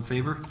none, all in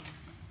favor?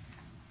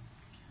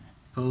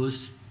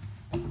 Opposed?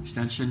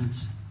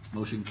 Abstentions?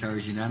 Motion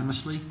carries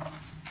unanimously.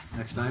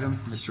 Next item,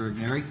 Mr.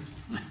 Igneri.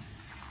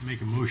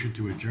 Make a motion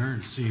to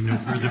adjourn, seeing no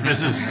further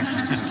business.